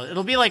Twitch, you know,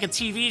 it'll be like a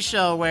TV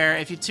show where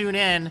if you tune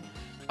in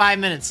 5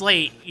 minutes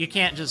late, you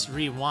can't just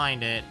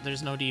rewind it.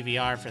 There's no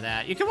DVR for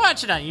that. You can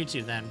watch it on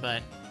YouTube then,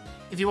 but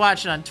if you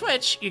watch it on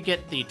Twitch, you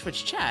get the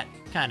Twitch chat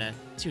kind of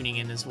tuning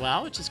in as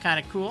well, which is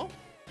kind of cool.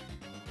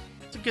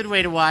 It's a good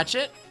way to watch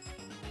it.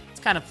 It's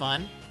kind of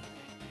fun.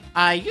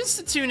 I used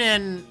to tune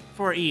in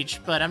for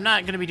each, but I'm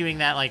not going to be doing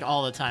that like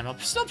all the time. I'll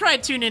still probably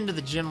tune into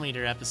the Gym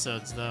Leader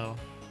episodes though,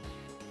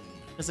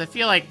 because I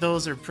feel like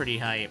those are pretty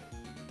hype,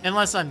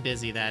 unless I'm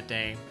busy that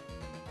day.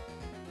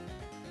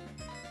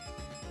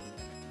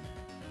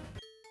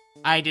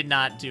 I did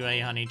not do a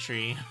honey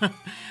tree.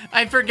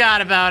 I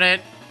forgot about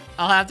it.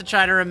 I'll have to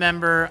try to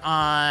remember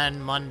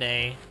on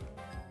Monday.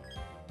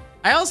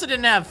 I also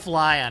didn't have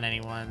fly on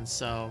anyone,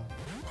 so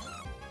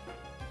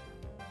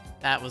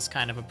that was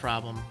kind of a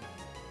problem.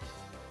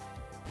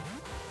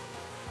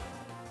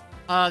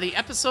 The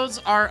episodes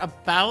are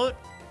about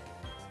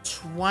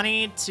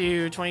 20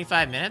 to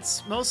 25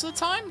 minutes most of the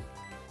time.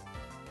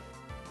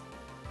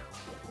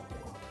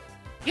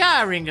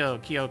 Yeah, Ringo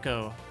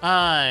Kyoko.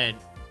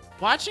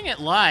 Watching it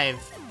live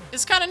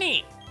is kind of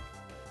neat.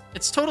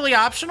 It's totally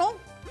optional.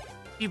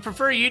 If you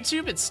prefer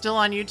YouTube, it's still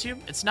on YouTube.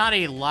 It's not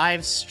a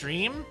live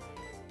stream,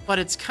 but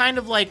it's kind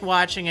of like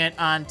watching it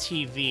on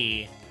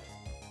TV.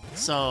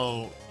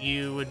 So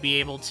you would be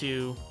able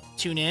to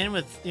tune in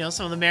with, you know,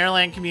 some of the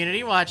Marriland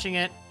community watching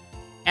it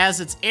as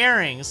it's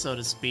airing, so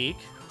to speak.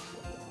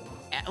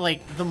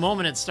 Like the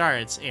moment it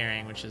starts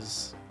airing, which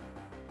is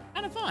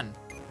kind of fun.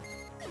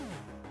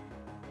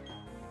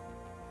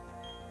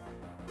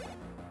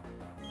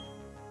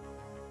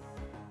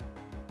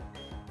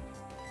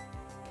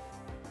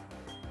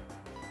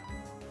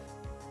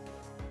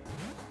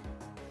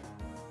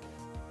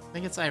 I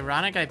think it's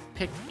ironic I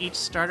picked each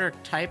starter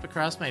type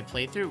across my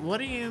playthrough. What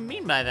do you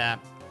mean by that?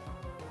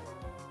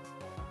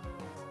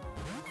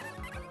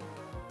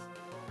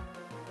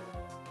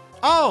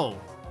 Oh!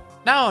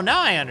 No,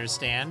 now I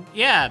understand.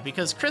 Yeah,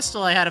 because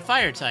Crystal I had a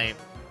fire type.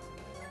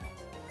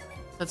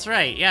 That's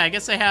right. Yeah, I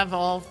guess I have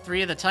all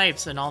 3 of the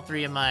types in all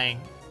 3 of my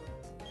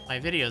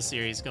video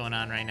series going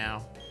on right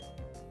now.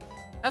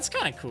 That's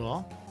kind of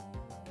cool.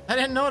 I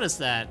didn't notice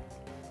that.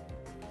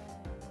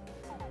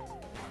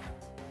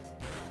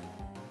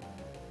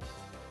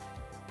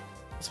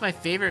 What's my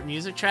favorite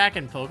music track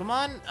in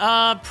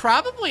Pokemon?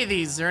 Probably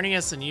the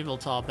Xerneas and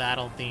Yveltal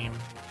battle theme.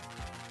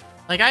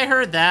 Like, I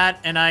heard that,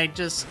 and I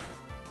just,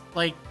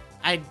 like,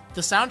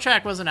 the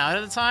soundtrack wasn't out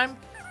at the time,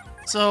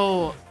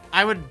 so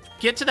I would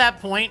get to that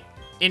point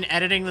in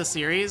editing the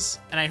series,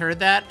 and I heard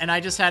that, and I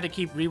just had to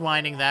keep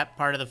rewinding that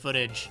part of the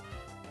footage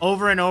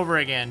over and over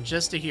again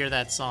just to hear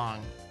that song.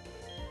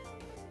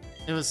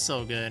 It was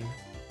so good.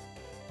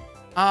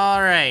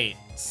 Alright,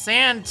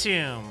 Sand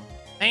Tomb.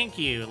 Thank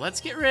you.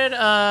 Let's get rid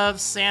of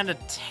Sand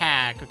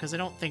Attack, because I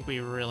don't think we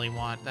really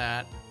want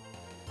that.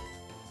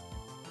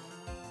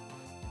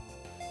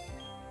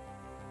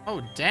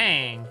 Oh,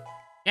 dang.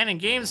 Canon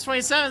Games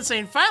 27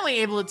 saying, finally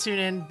able to tune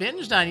in,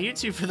 binged on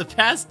YouTube for the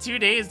past 2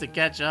 days to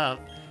catch up.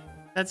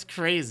 That's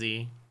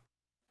crazy.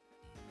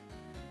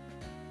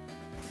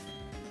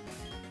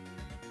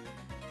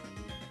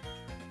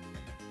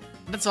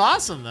 That's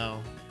awesome, though.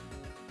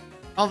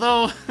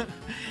 Although,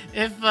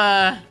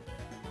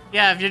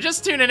 yeah, if you're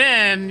just tuning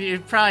in, you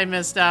probably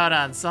missed out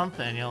on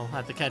something you'll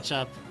have to catch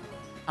up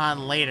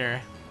on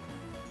later.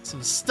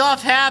 Some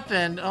stuff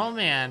happened. Oh,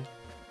 man.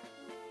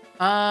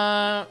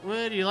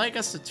 Would you like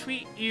us to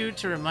tweet you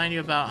to remind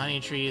you about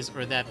honey trees, or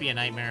would that be a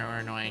nightmare or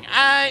annoying?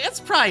 It's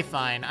probably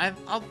fine.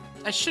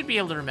 I should be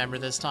able to remember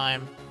this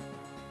time.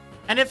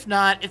 And if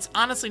not, it's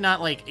honestly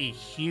not like a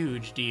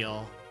huge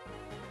deal.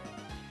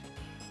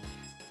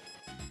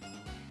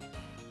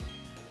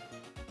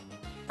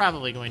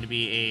 Probably going to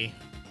be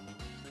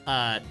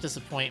a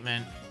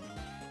disappointment.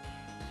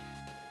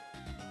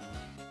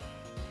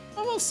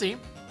 But we'll see.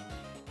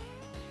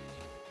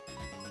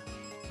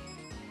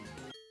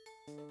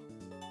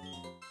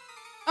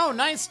 Oh,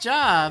 nice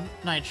job,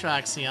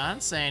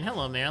 Nitroxion, saying,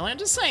 hello, Marriland.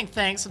 Just saying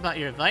thanks about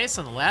your advice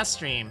on the last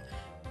stream.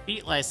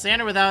 Beat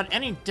Lysander without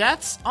any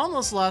deaths.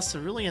 Almost lost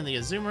Cerulean in the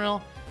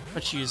Azumarill,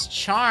 but used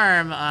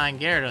Charm on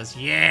Gyarados.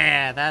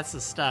 Yeah, that's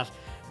the stuff.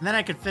 And then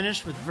I could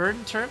finish with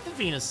Verdant Turf the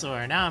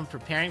Venusaur. Now I'm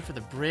preparing for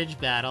the bridge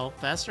battle.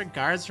 Best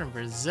regards from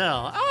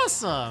Brazil.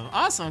 Awesome,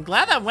 awesome. I'm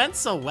glad that went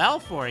so well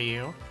for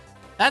you.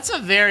 That's a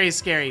very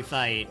scary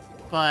fight,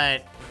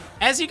 but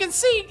as you can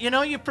see, you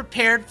know, you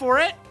prepared for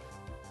it.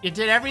 You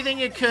did everything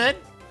you could,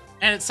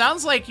 and it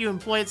sounds like you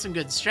employed some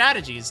good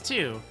strategies,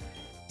 too.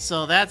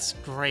 So that's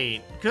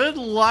great. Good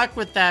luck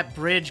with that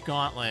bridge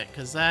gauntlet,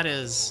 because that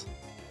is...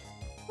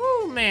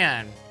 Woo,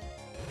 man.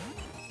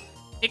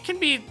 it can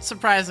be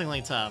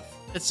surprisingly tough.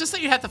 It's just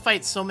that you have to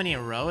fight so many in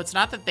a row. It's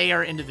not that they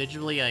are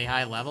individually a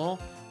high level,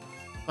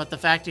 but the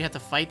fact you have to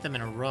fight them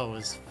in a row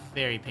is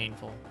very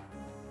painful.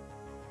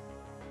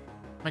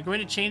 Am I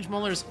going to change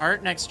Muller's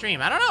art next stream?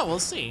 I don't know, we'll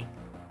see.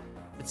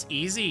 If it's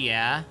easy,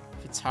 yeah.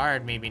 If it's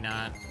hard, maybe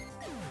not.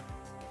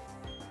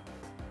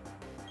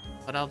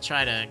 But I'll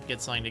try to get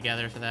something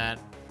together for that.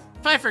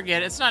 If I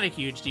forget, it's not a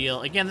huge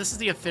deal. Again, this is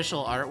the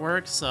official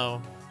artwork,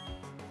 so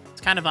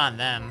it's kind of on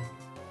them.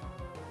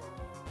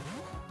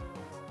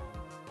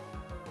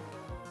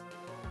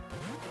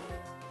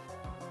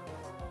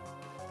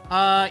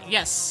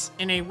 Yes.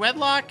 In a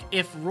Wedlocke,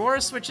 if Roar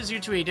switches you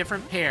to a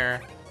different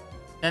pair,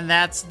 then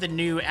that's the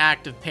new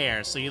active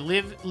pair. So you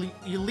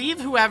leave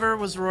whoever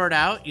was roared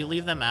out, you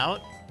leave them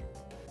out,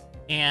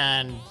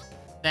 and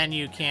then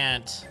you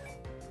can't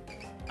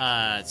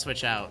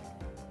switch out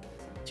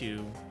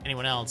to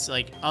anyone else,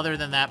 like, other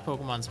than that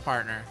Pokemon's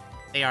partner.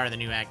 They are the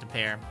new active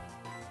pair.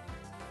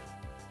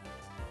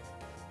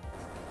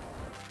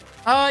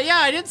 Yeah,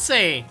 I did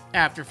say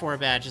after 4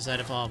 badges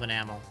I'd evolve an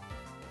Enamel.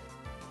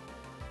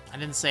 I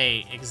didn't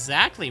say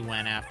exactly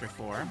when after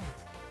 4.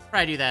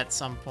 Probably do that at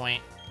some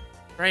point.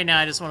 Right now,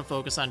 I just want to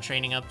focus on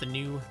training up the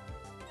new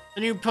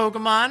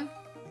Pokemon.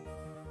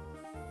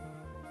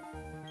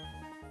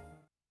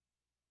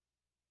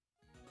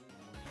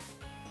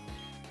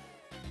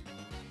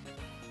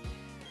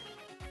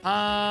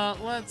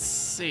 Let's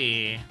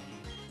see.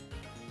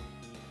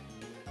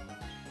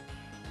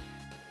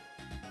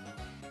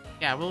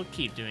 Yeah, we'll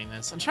keep doing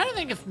this. I'm trying to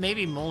think if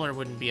maybe Molar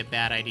wouldn't be a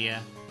bad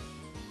idea.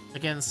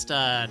 Against,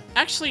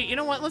 actually, you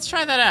know what? Let's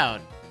try that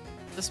out.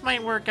 This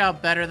might work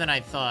out better than I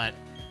thought.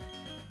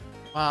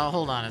 Well,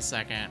 hold on a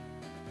second.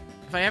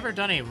 Have I ever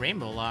done a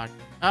Rainbow Lock?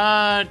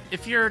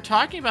 If you're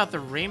talking about the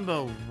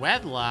Rainbow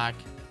Wedlocke,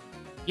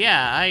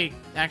 yeah, I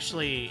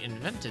actually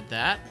invented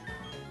that.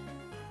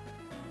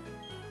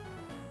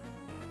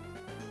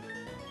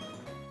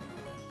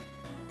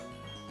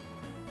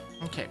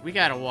 Okay, we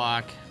gotta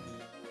walk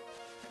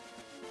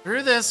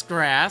through this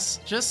grass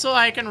just so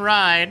I can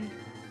ride.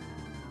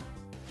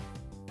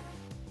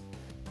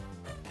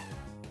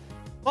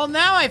 Well,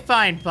 now I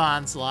find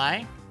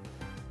Bonsly.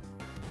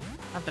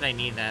 Not that I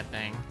need that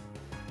thing.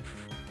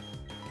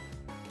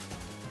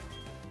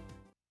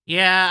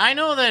 Yeah, I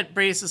know that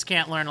Braces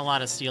can't learn a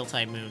lot of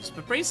Steel-type moves,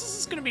 but Braces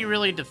is going to be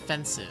really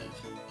defensive.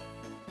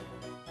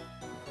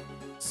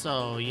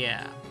 So,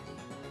 yeah.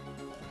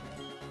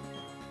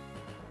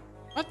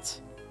 What?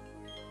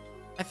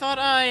 I thought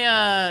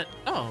I,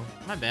 oh,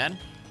 my bad.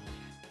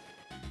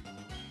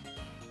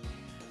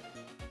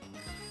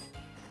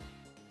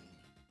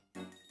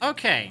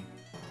 Okay.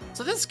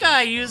 So this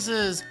guy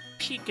uses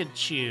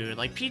Pikachu,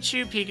 like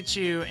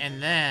Pikachu,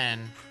 and then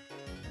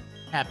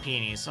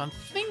Happiny. So I'm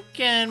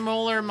thinking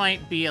Molar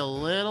might be a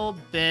little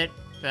bit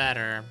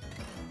better.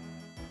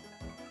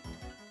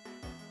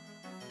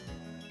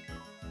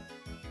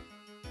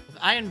 Have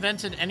I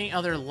invented any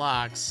other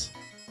locks?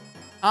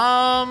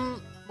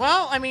 Well,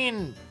 I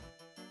mean,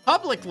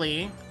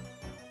 publicly,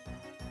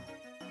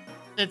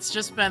 it's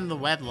just been the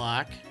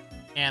Wedlocke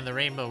and the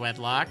Rainbow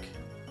Wedlocke.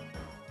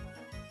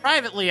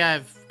 Privately,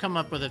 I've come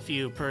up with a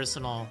few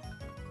personal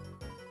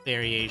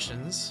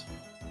variations,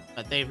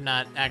 but they've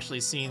not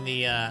actually seen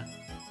the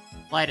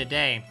light of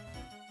day.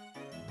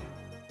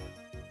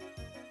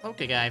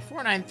 Okay, guy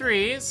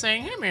 493 is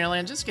saying, "Hey,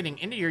 Marriland, just getting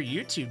into your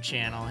YouTube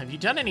channel. Have you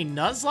done any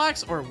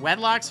Nuzlocks or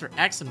Wedlocks for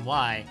X and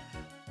Y?"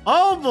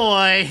 Oh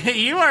boy,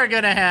 you are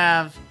gonna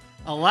have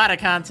a lot of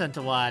content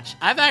to watch.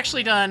 I've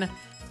actually done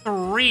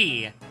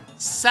 3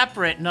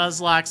 separate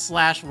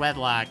Nuzlocke /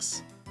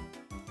 Wedlocks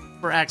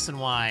for X and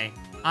Y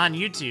on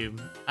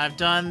YouTube. I've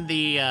done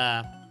the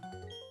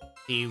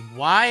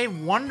Y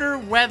Wonder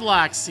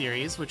Wedlocke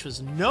series, which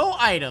was no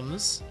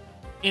items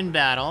in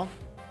battle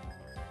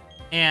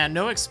and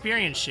no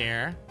experience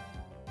share,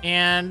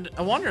 and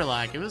a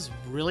Wonderlock. It was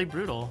really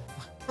brutal.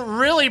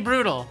 Really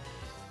brutal.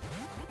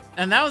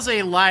 And that was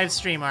a live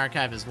stream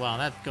archive as well.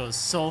 That goes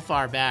so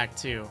far back,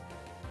 too.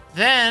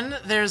 Then,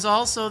 there's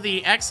also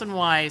the X and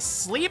Y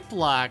Sleep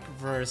Lock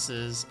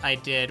versus I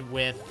did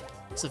with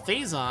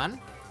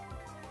Saphazon,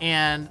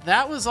 and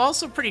that was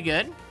also pretty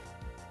good.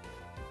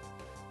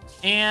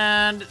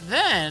 And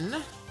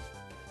then,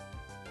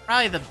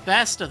 probably the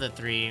best of the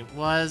 3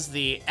 was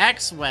the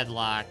X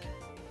Wedlocke,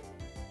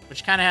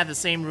 which kind of had the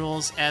same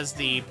rules as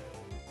the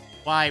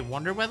Y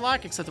Wonder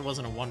Wedlocke, except it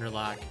wasn't a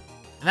Wonderlock.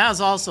 And that was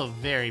also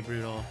very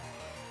brutal.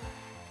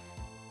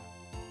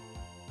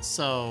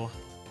 So,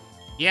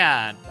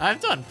 yeah,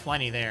 I've done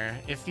plenty there.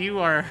 If you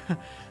are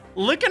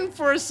looking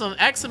for some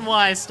X and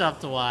Y stuff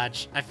to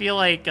watch, I feel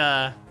like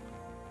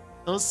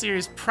those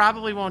series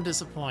probably won't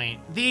disappoint.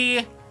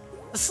 The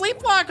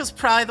Sleep Lock was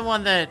probably the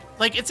one that,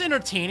 like, it's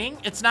entertaining.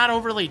 It's not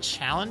overly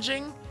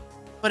challenging,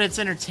 but it's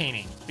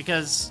entertaining.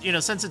 Because, you know,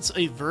 since it's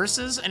a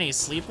versus and a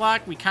Sleep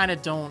Lock, we kind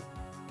of don't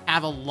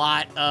have a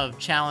lot of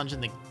challenge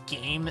in the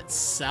game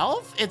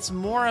itself. It's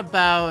more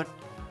about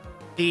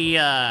the,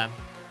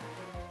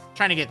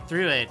 trying to get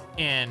through it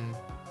in,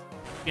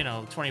 you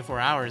know, 24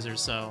 hours or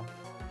so.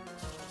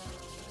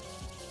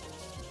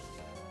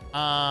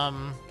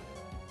 But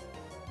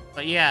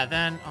yeah,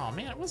 then, oh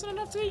man, it wasn't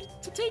enough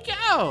to take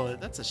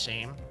out. That's a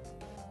shame.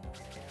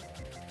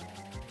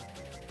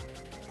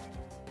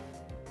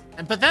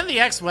 But then the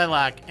X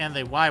Wedlocke and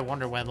the Y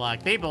Wonder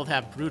Wedlocke, they both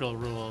have brutal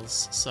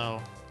rules, so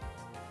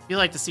if you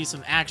like to see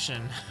some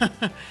action,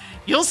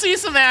 you'll see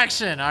some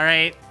action, all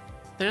right?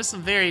 There's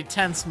some very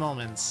tense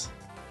moments.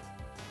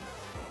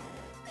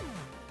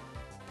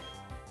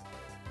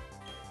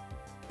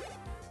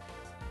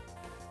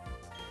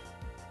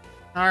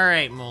 All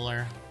right,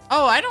 Mueller.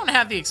 Oh, I don't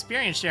have the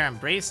experience share on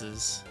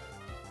braces.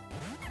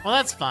 Well,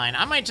 that's fine.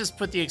 I might just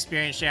put the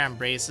experience share on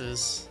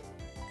braces.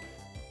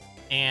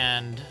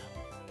 And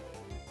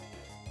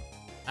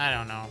I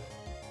don't know.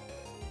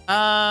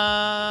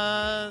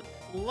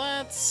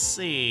 Let's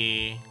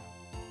see.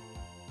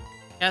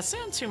 Yeah,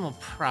 Sand Tomb will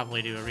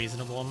probably do a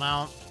reasonable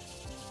amount.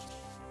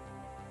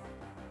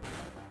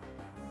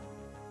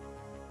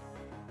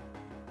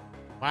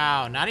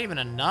 Wow, not even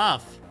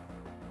enough.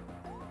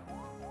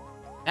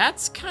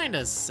 That's kind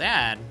of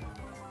sad.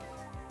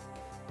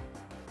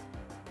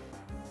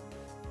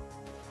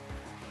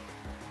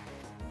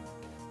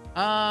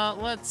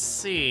 Let's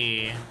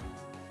see.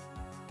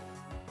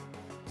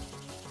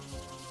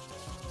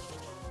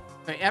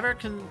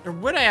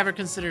 Would I ever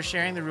consider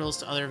sharing the rules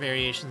to other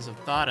variations of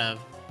Thought of?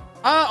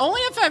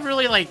 Only if I've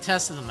really, like,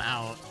 tested them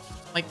out.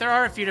 Like, there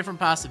are a few different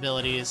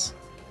possibilities.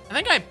 I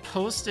think I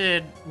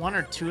posted one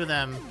or two of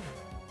them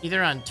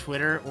either on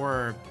Twitter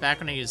or back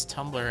when I used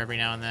Tumblr every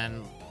now and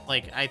then.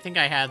 Like, I think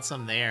I had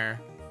some there.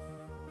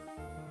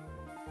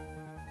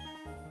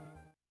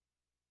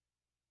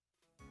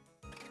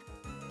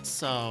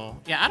 So,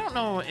 yeah, I don't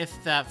know if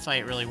that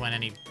fight really went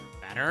any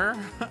better.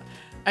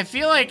 I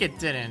feel like it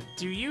didn't.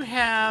 Do you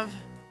have...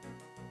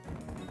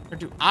 Or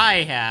do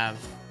I have,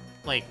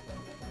 like,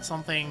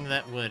 something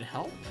that would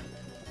help?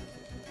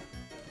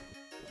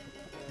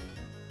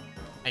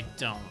 I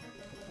don't.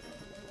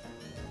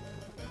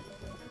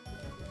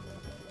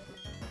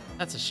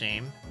 That's a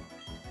shame.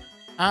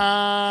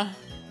 I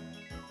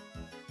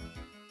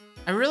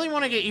really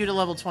want to get you to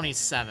level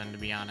 27, to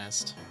be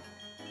honest.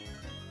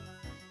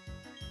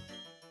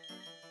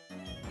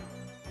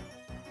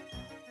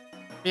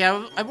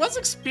 Yeah, I was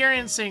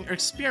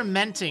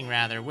experimenting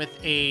rather, with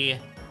a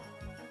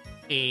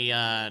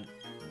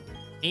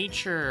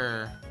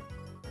nature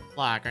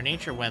lock or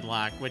nature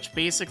wedlock, which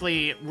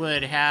basically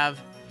would have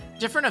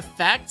different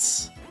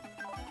effects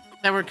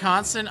that were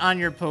constant on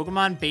your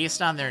Pokemon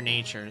based on their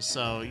natures.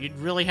 So you'd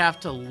really have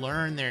to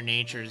learn their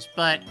natures.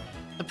 But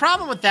the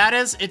problem with that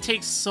is it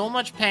takes so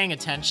much paying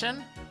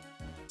attention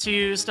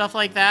to stuff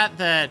like that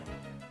that,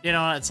 you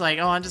know, it's like,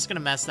 oh, I'm just going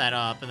to mess that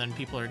up. And then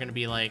people are going to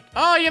be like,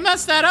 oh, you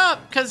messed that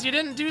up because you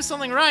didn't do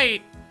something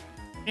right.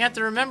 You have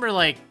to remember,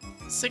 like,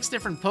 6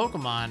 different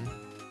Pokemon.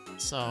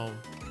 So,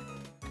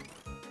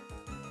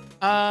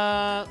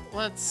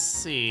 let's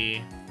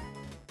see.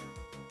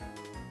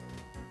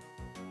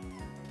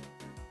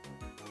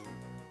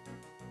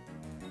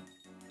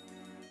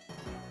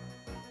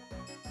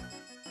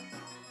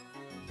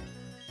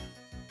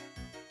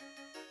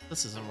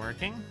 This isn't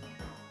working.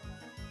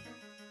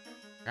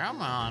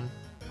 Come on.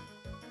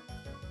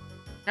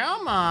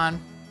 Come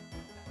on.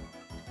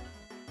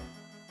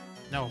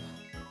 No.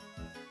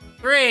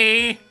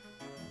 3.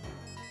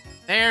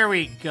 There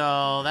we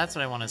go. That's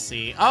what I want to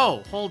see.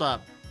 Oh, hold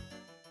up.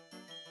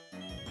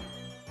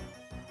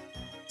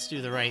 Let's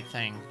do the right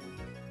thing.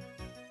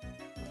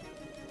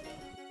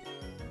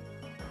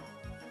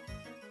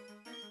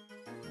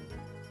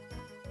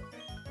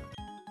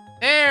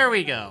 There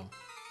we go.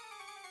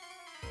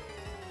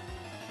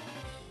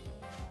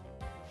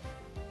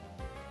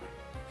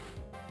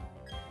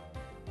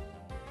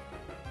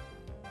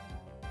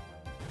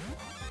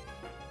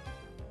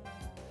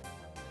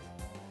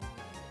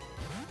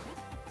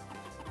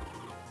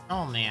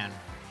 Oh, man.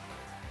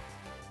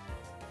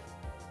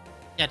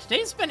 Yeah,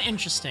 today's been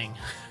interesting,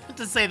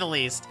 to say the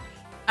least.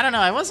 I don't know,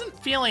 I wasn't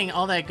feeling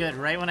all that good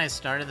right when I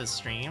started the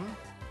stream.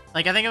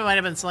 Like, I think it might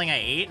have been something I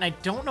ate, and I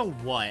don't know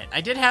what.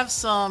 I did have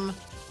some...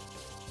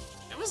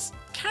 It was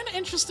kind of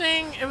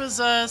interesting. It was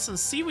some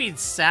seaweed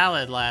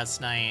salad last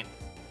night.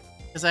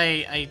 Because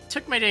I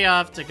took my day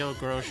off to go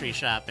grocery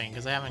shopping,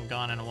 because I haven't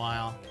gone in a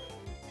while.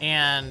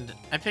 And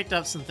I picked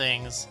up some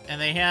things, and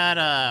they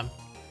had...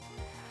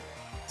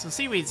 some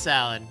seaweed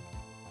salad,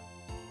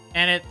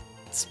 and it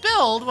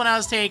spilled when I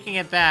was taking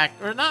it back,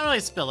 or not really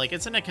spilled, like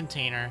it's in a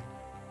container,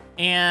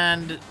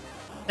 and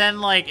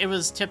then like it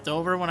was tipped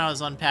over when I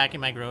was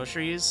unpacking my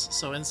groceries,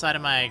 so inside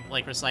of my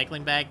like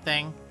recycling bag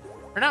thing,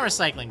 or not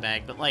recycling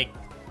bag, but like,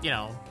 you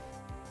know,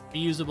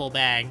 reusable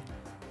bag,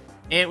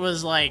 it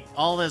was like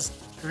all this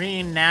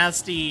green,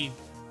 nasty,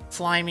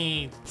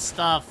 slimy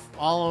stuff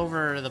all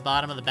over the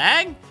bottom of the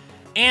bag,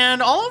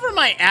 and all over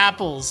my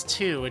apples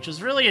too, which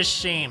is really a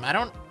shame. I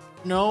don't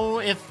know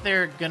if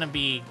they're gonna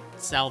be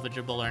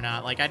salvageable or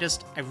not. Like, I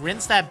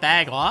rinsed that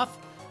bag off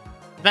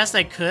the best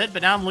I could,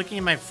 but now I'm looking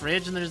in my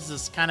fridge and there's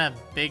this kind of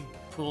big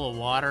pool of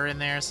water in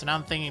there, so now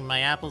I'm thinking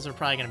my apples are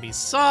probably gonna be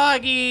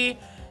soggy.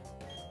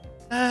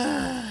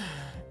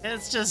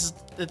 It's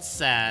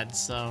sad,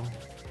 so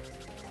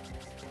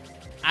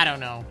I don't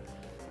know.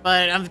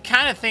 But I'm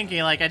kind of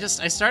thinking, like, I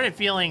started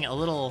feeling a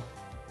little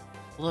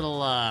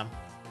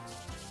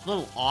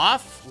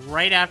off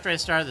right after I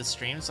started the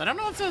stream. So I don't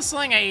know if it was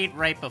something I ate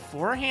right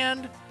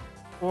beforehand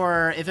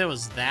or if it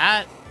was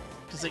that,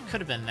 because it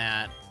could have been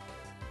that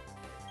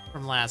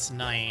from last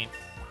night.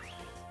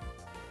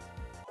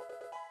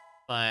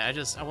 But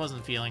I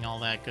wasn't feeling all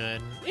that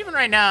good. Even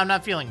right now, I'm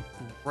not feeling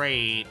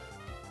great.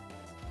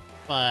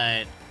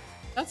 But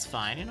that's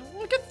fine, you know,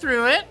 we'll get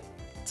through it.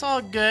 It's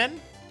all good.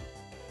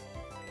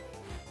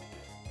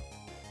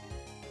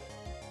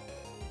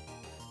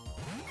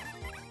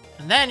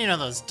 And then, you know,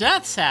 those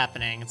deaths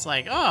happening. It's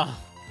like, oh,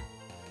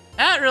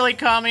 that really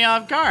caught me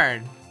off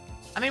guard.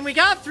 I mean, we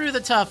got through the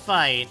tough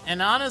fight,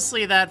 and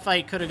honestly, that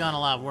fight could have gone a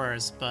lot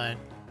worse, but,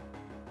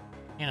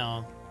 you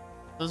know,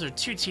 those are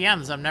 2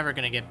 TMs I'm never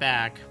going to get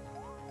back.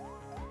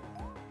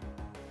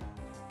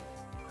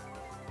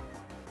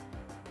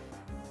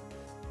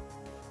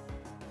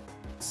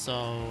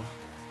 So,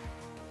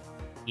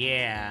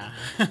 yeah,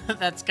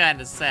 that's kind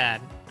of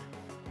sad.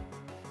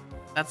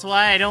 That's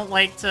why I don't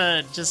like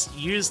to just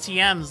use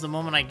TMs the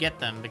moment I get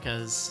them,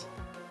 because,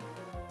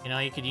 you know,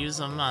 you could use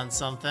them on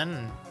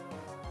something.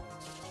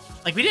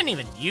 Like, we didn't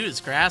even use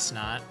Grass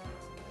Knot.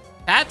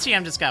 That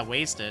TM just got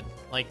wasted,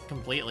 like,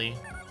 completely.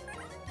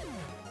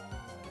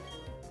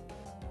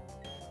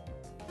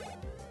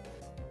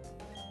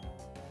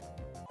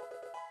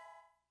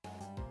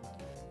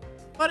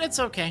 But it's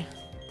okay.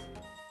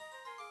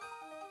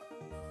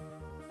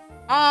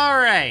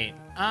 Alright,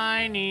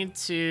 I need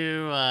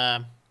to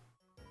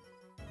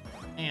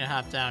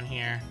hop down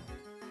here.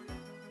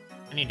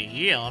 I need to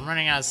heal. I'm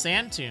running out of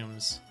sand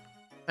tombs.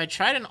 Have I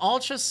tried an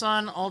Ultra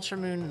Sun, Ultra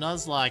Moon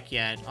Nuzlocke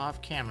yet?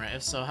 Off camera.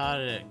 If so, how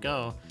did it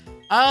go?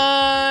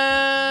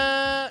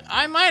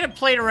 I might have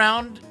played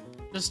around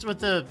just with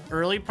the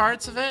early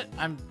parts of it.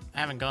 I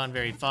haven't gone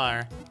very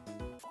far.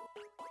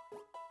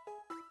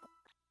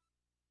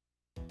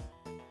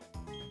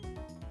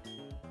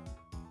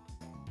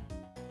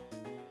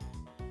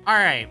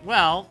 Alright,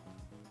 well,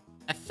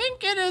 I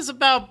think it is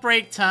about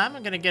break time.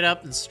 I'm gonna get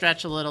up and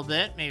stretch a little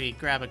bit, maybe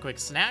grab a quick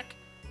snack.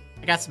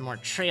 I got some more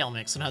trail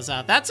mix when I was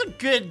out. That's a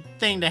good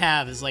thing to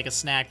have, is like a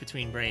snack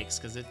between breaks,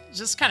 because it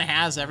just kind of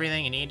has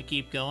everything you need to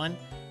keep going.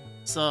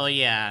 So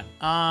yeah,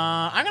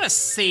 I'm gonna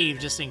save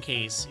just in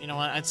case. You know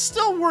what, I'm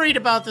still worried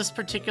about this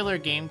particular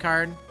game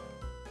card,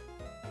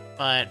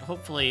 but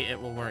hopefully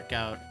it will work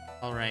out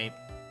alright.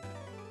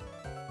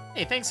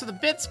 Hey, thanks for the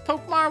bits,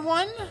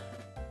 Pokemon1.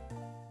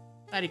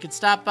 Glad you could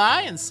stop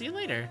by, and see you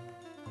later.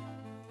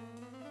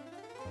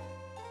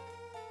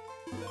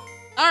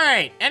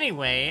 Alright,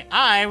 anyway,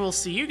 I will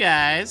see you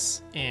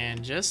guys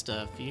in just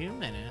a few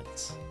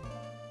minutes.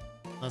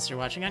 Unless you're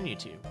watching on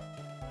YouTube.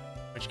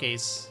 In which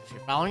case, if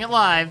you're following it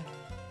live,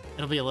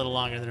 it'll be a little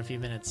longer than a few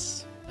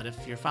minutes. But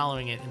if you're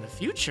following it in the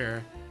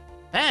future,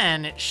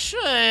 then it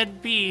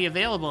should be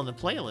available in the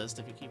playlist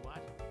if you keep watching.